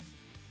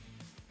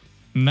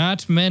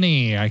 Not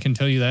many, I can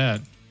tell you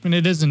that. I mean,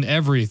 it isn't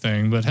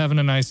everything, but having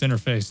a nice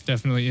interface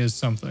definitely is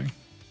something.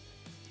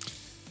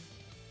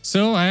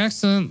 So I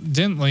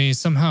accidentally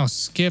somehow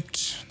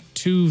skipped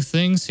 2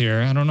 things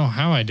here. I don't know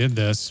how I did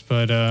this,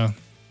 but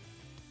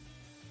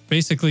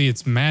basically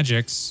it's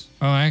Magix.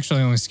 Oh, I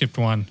actually only skipped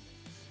 1.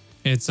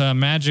 It's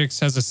Magix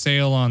has a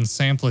sale on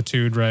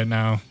Samplitude right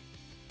now. What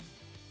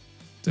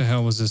the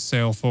hell was this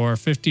sale for?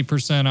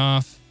 50%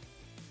 off.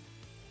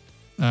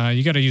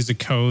 You got to use a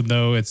code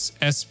though. It's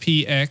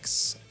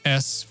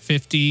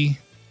SPXS50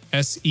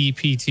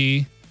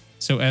 SEPT.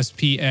 So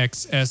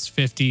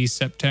SPXS50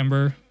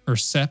 September or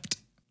Sept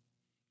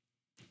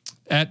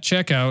at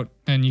checkout,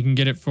 and you can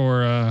get it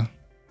for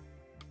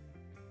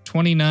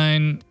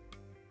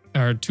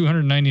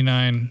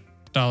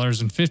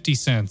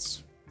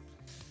 $299.50.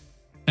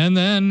 And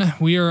then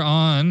we are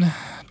on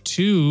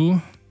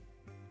to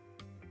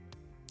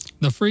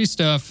the free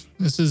stuff.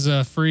 This is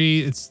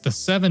free. It's the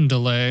 7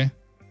 delay.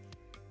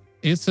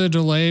 It's a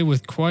delay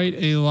with quite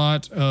a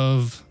lot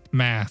of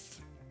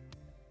math.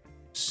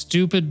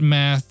 Stupid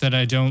math that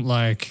I don't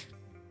like.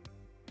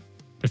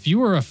 If you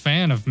were a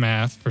fan of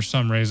math for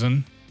some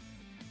reason,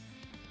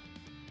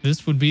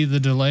 this would be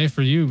the delay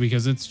for you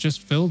because it's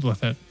just filled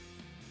with it.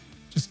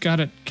 Just got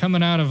it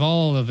coming out of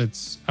all of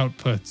its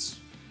outputs.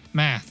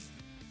 Math.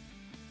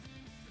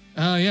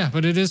 Yeah,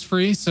 but it is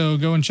free, so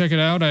go and check it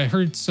out. I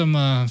heard some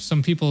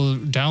people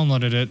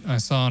downloaded it. I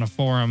saw on a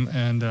forum,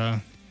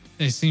 and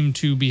they seem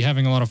to be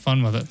having a lot of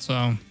fun with it.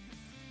 So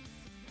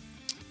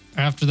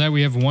after that,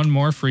 we have one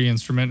more free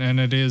instrument, and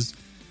it is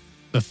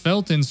the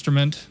Felt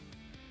instrument.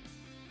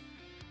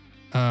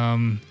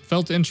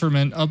 Felt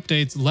Instrument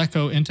updates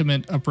Leco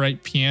Intimate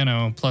Upright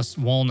Piano plus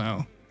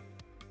Walno.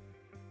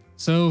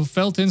 So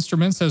Felt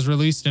Instruments has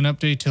released an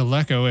update to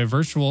Leco, a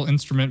virtual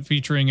instrument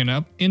featuring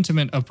an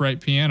intimate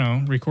upright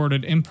piano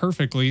recorded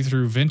imperfectly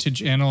through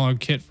vintage analog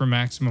kit for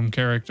maximum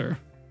character.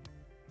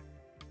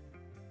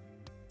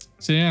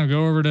 So yeah,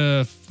 go over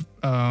to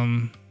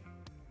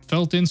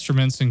Felt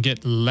Instruments and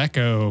get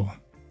Leco.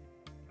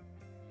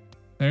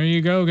 There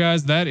you go,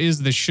 guys. That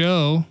is the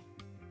show.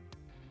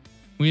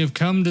 We have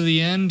come to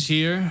the end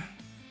here.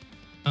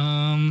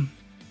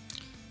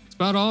 It's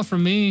about all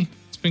from me.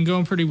 It's been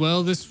going pretty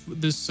well this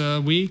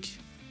week.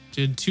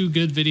 Did 2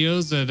 good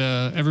videos that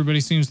everybody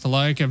seems to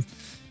like.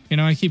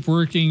 I keep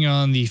working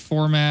on the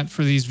format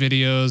for these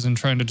videos and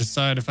trying to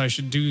decide if I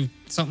should do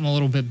something a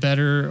little bit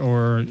better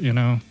or,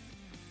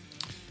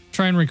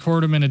 try and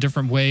record them in a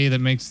different way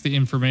that makes the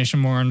information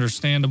more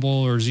understandable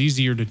or is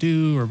easier to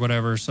do or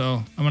whatever. So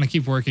I'm going to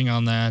keep working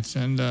on that.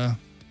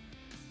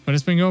 But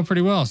it's been going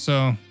pretty well.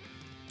 So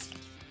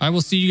I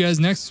will see you guys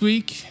next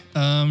week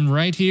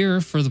right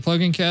here for the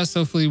Plugin Cast.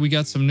 Hopefully we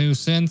got some new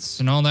synths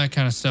and all that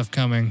kind of stuff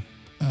coming.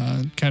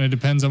 Kind of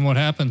depends on what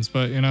happens,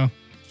 but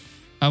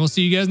I will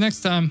see you guys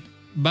next time.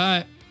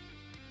 Bye.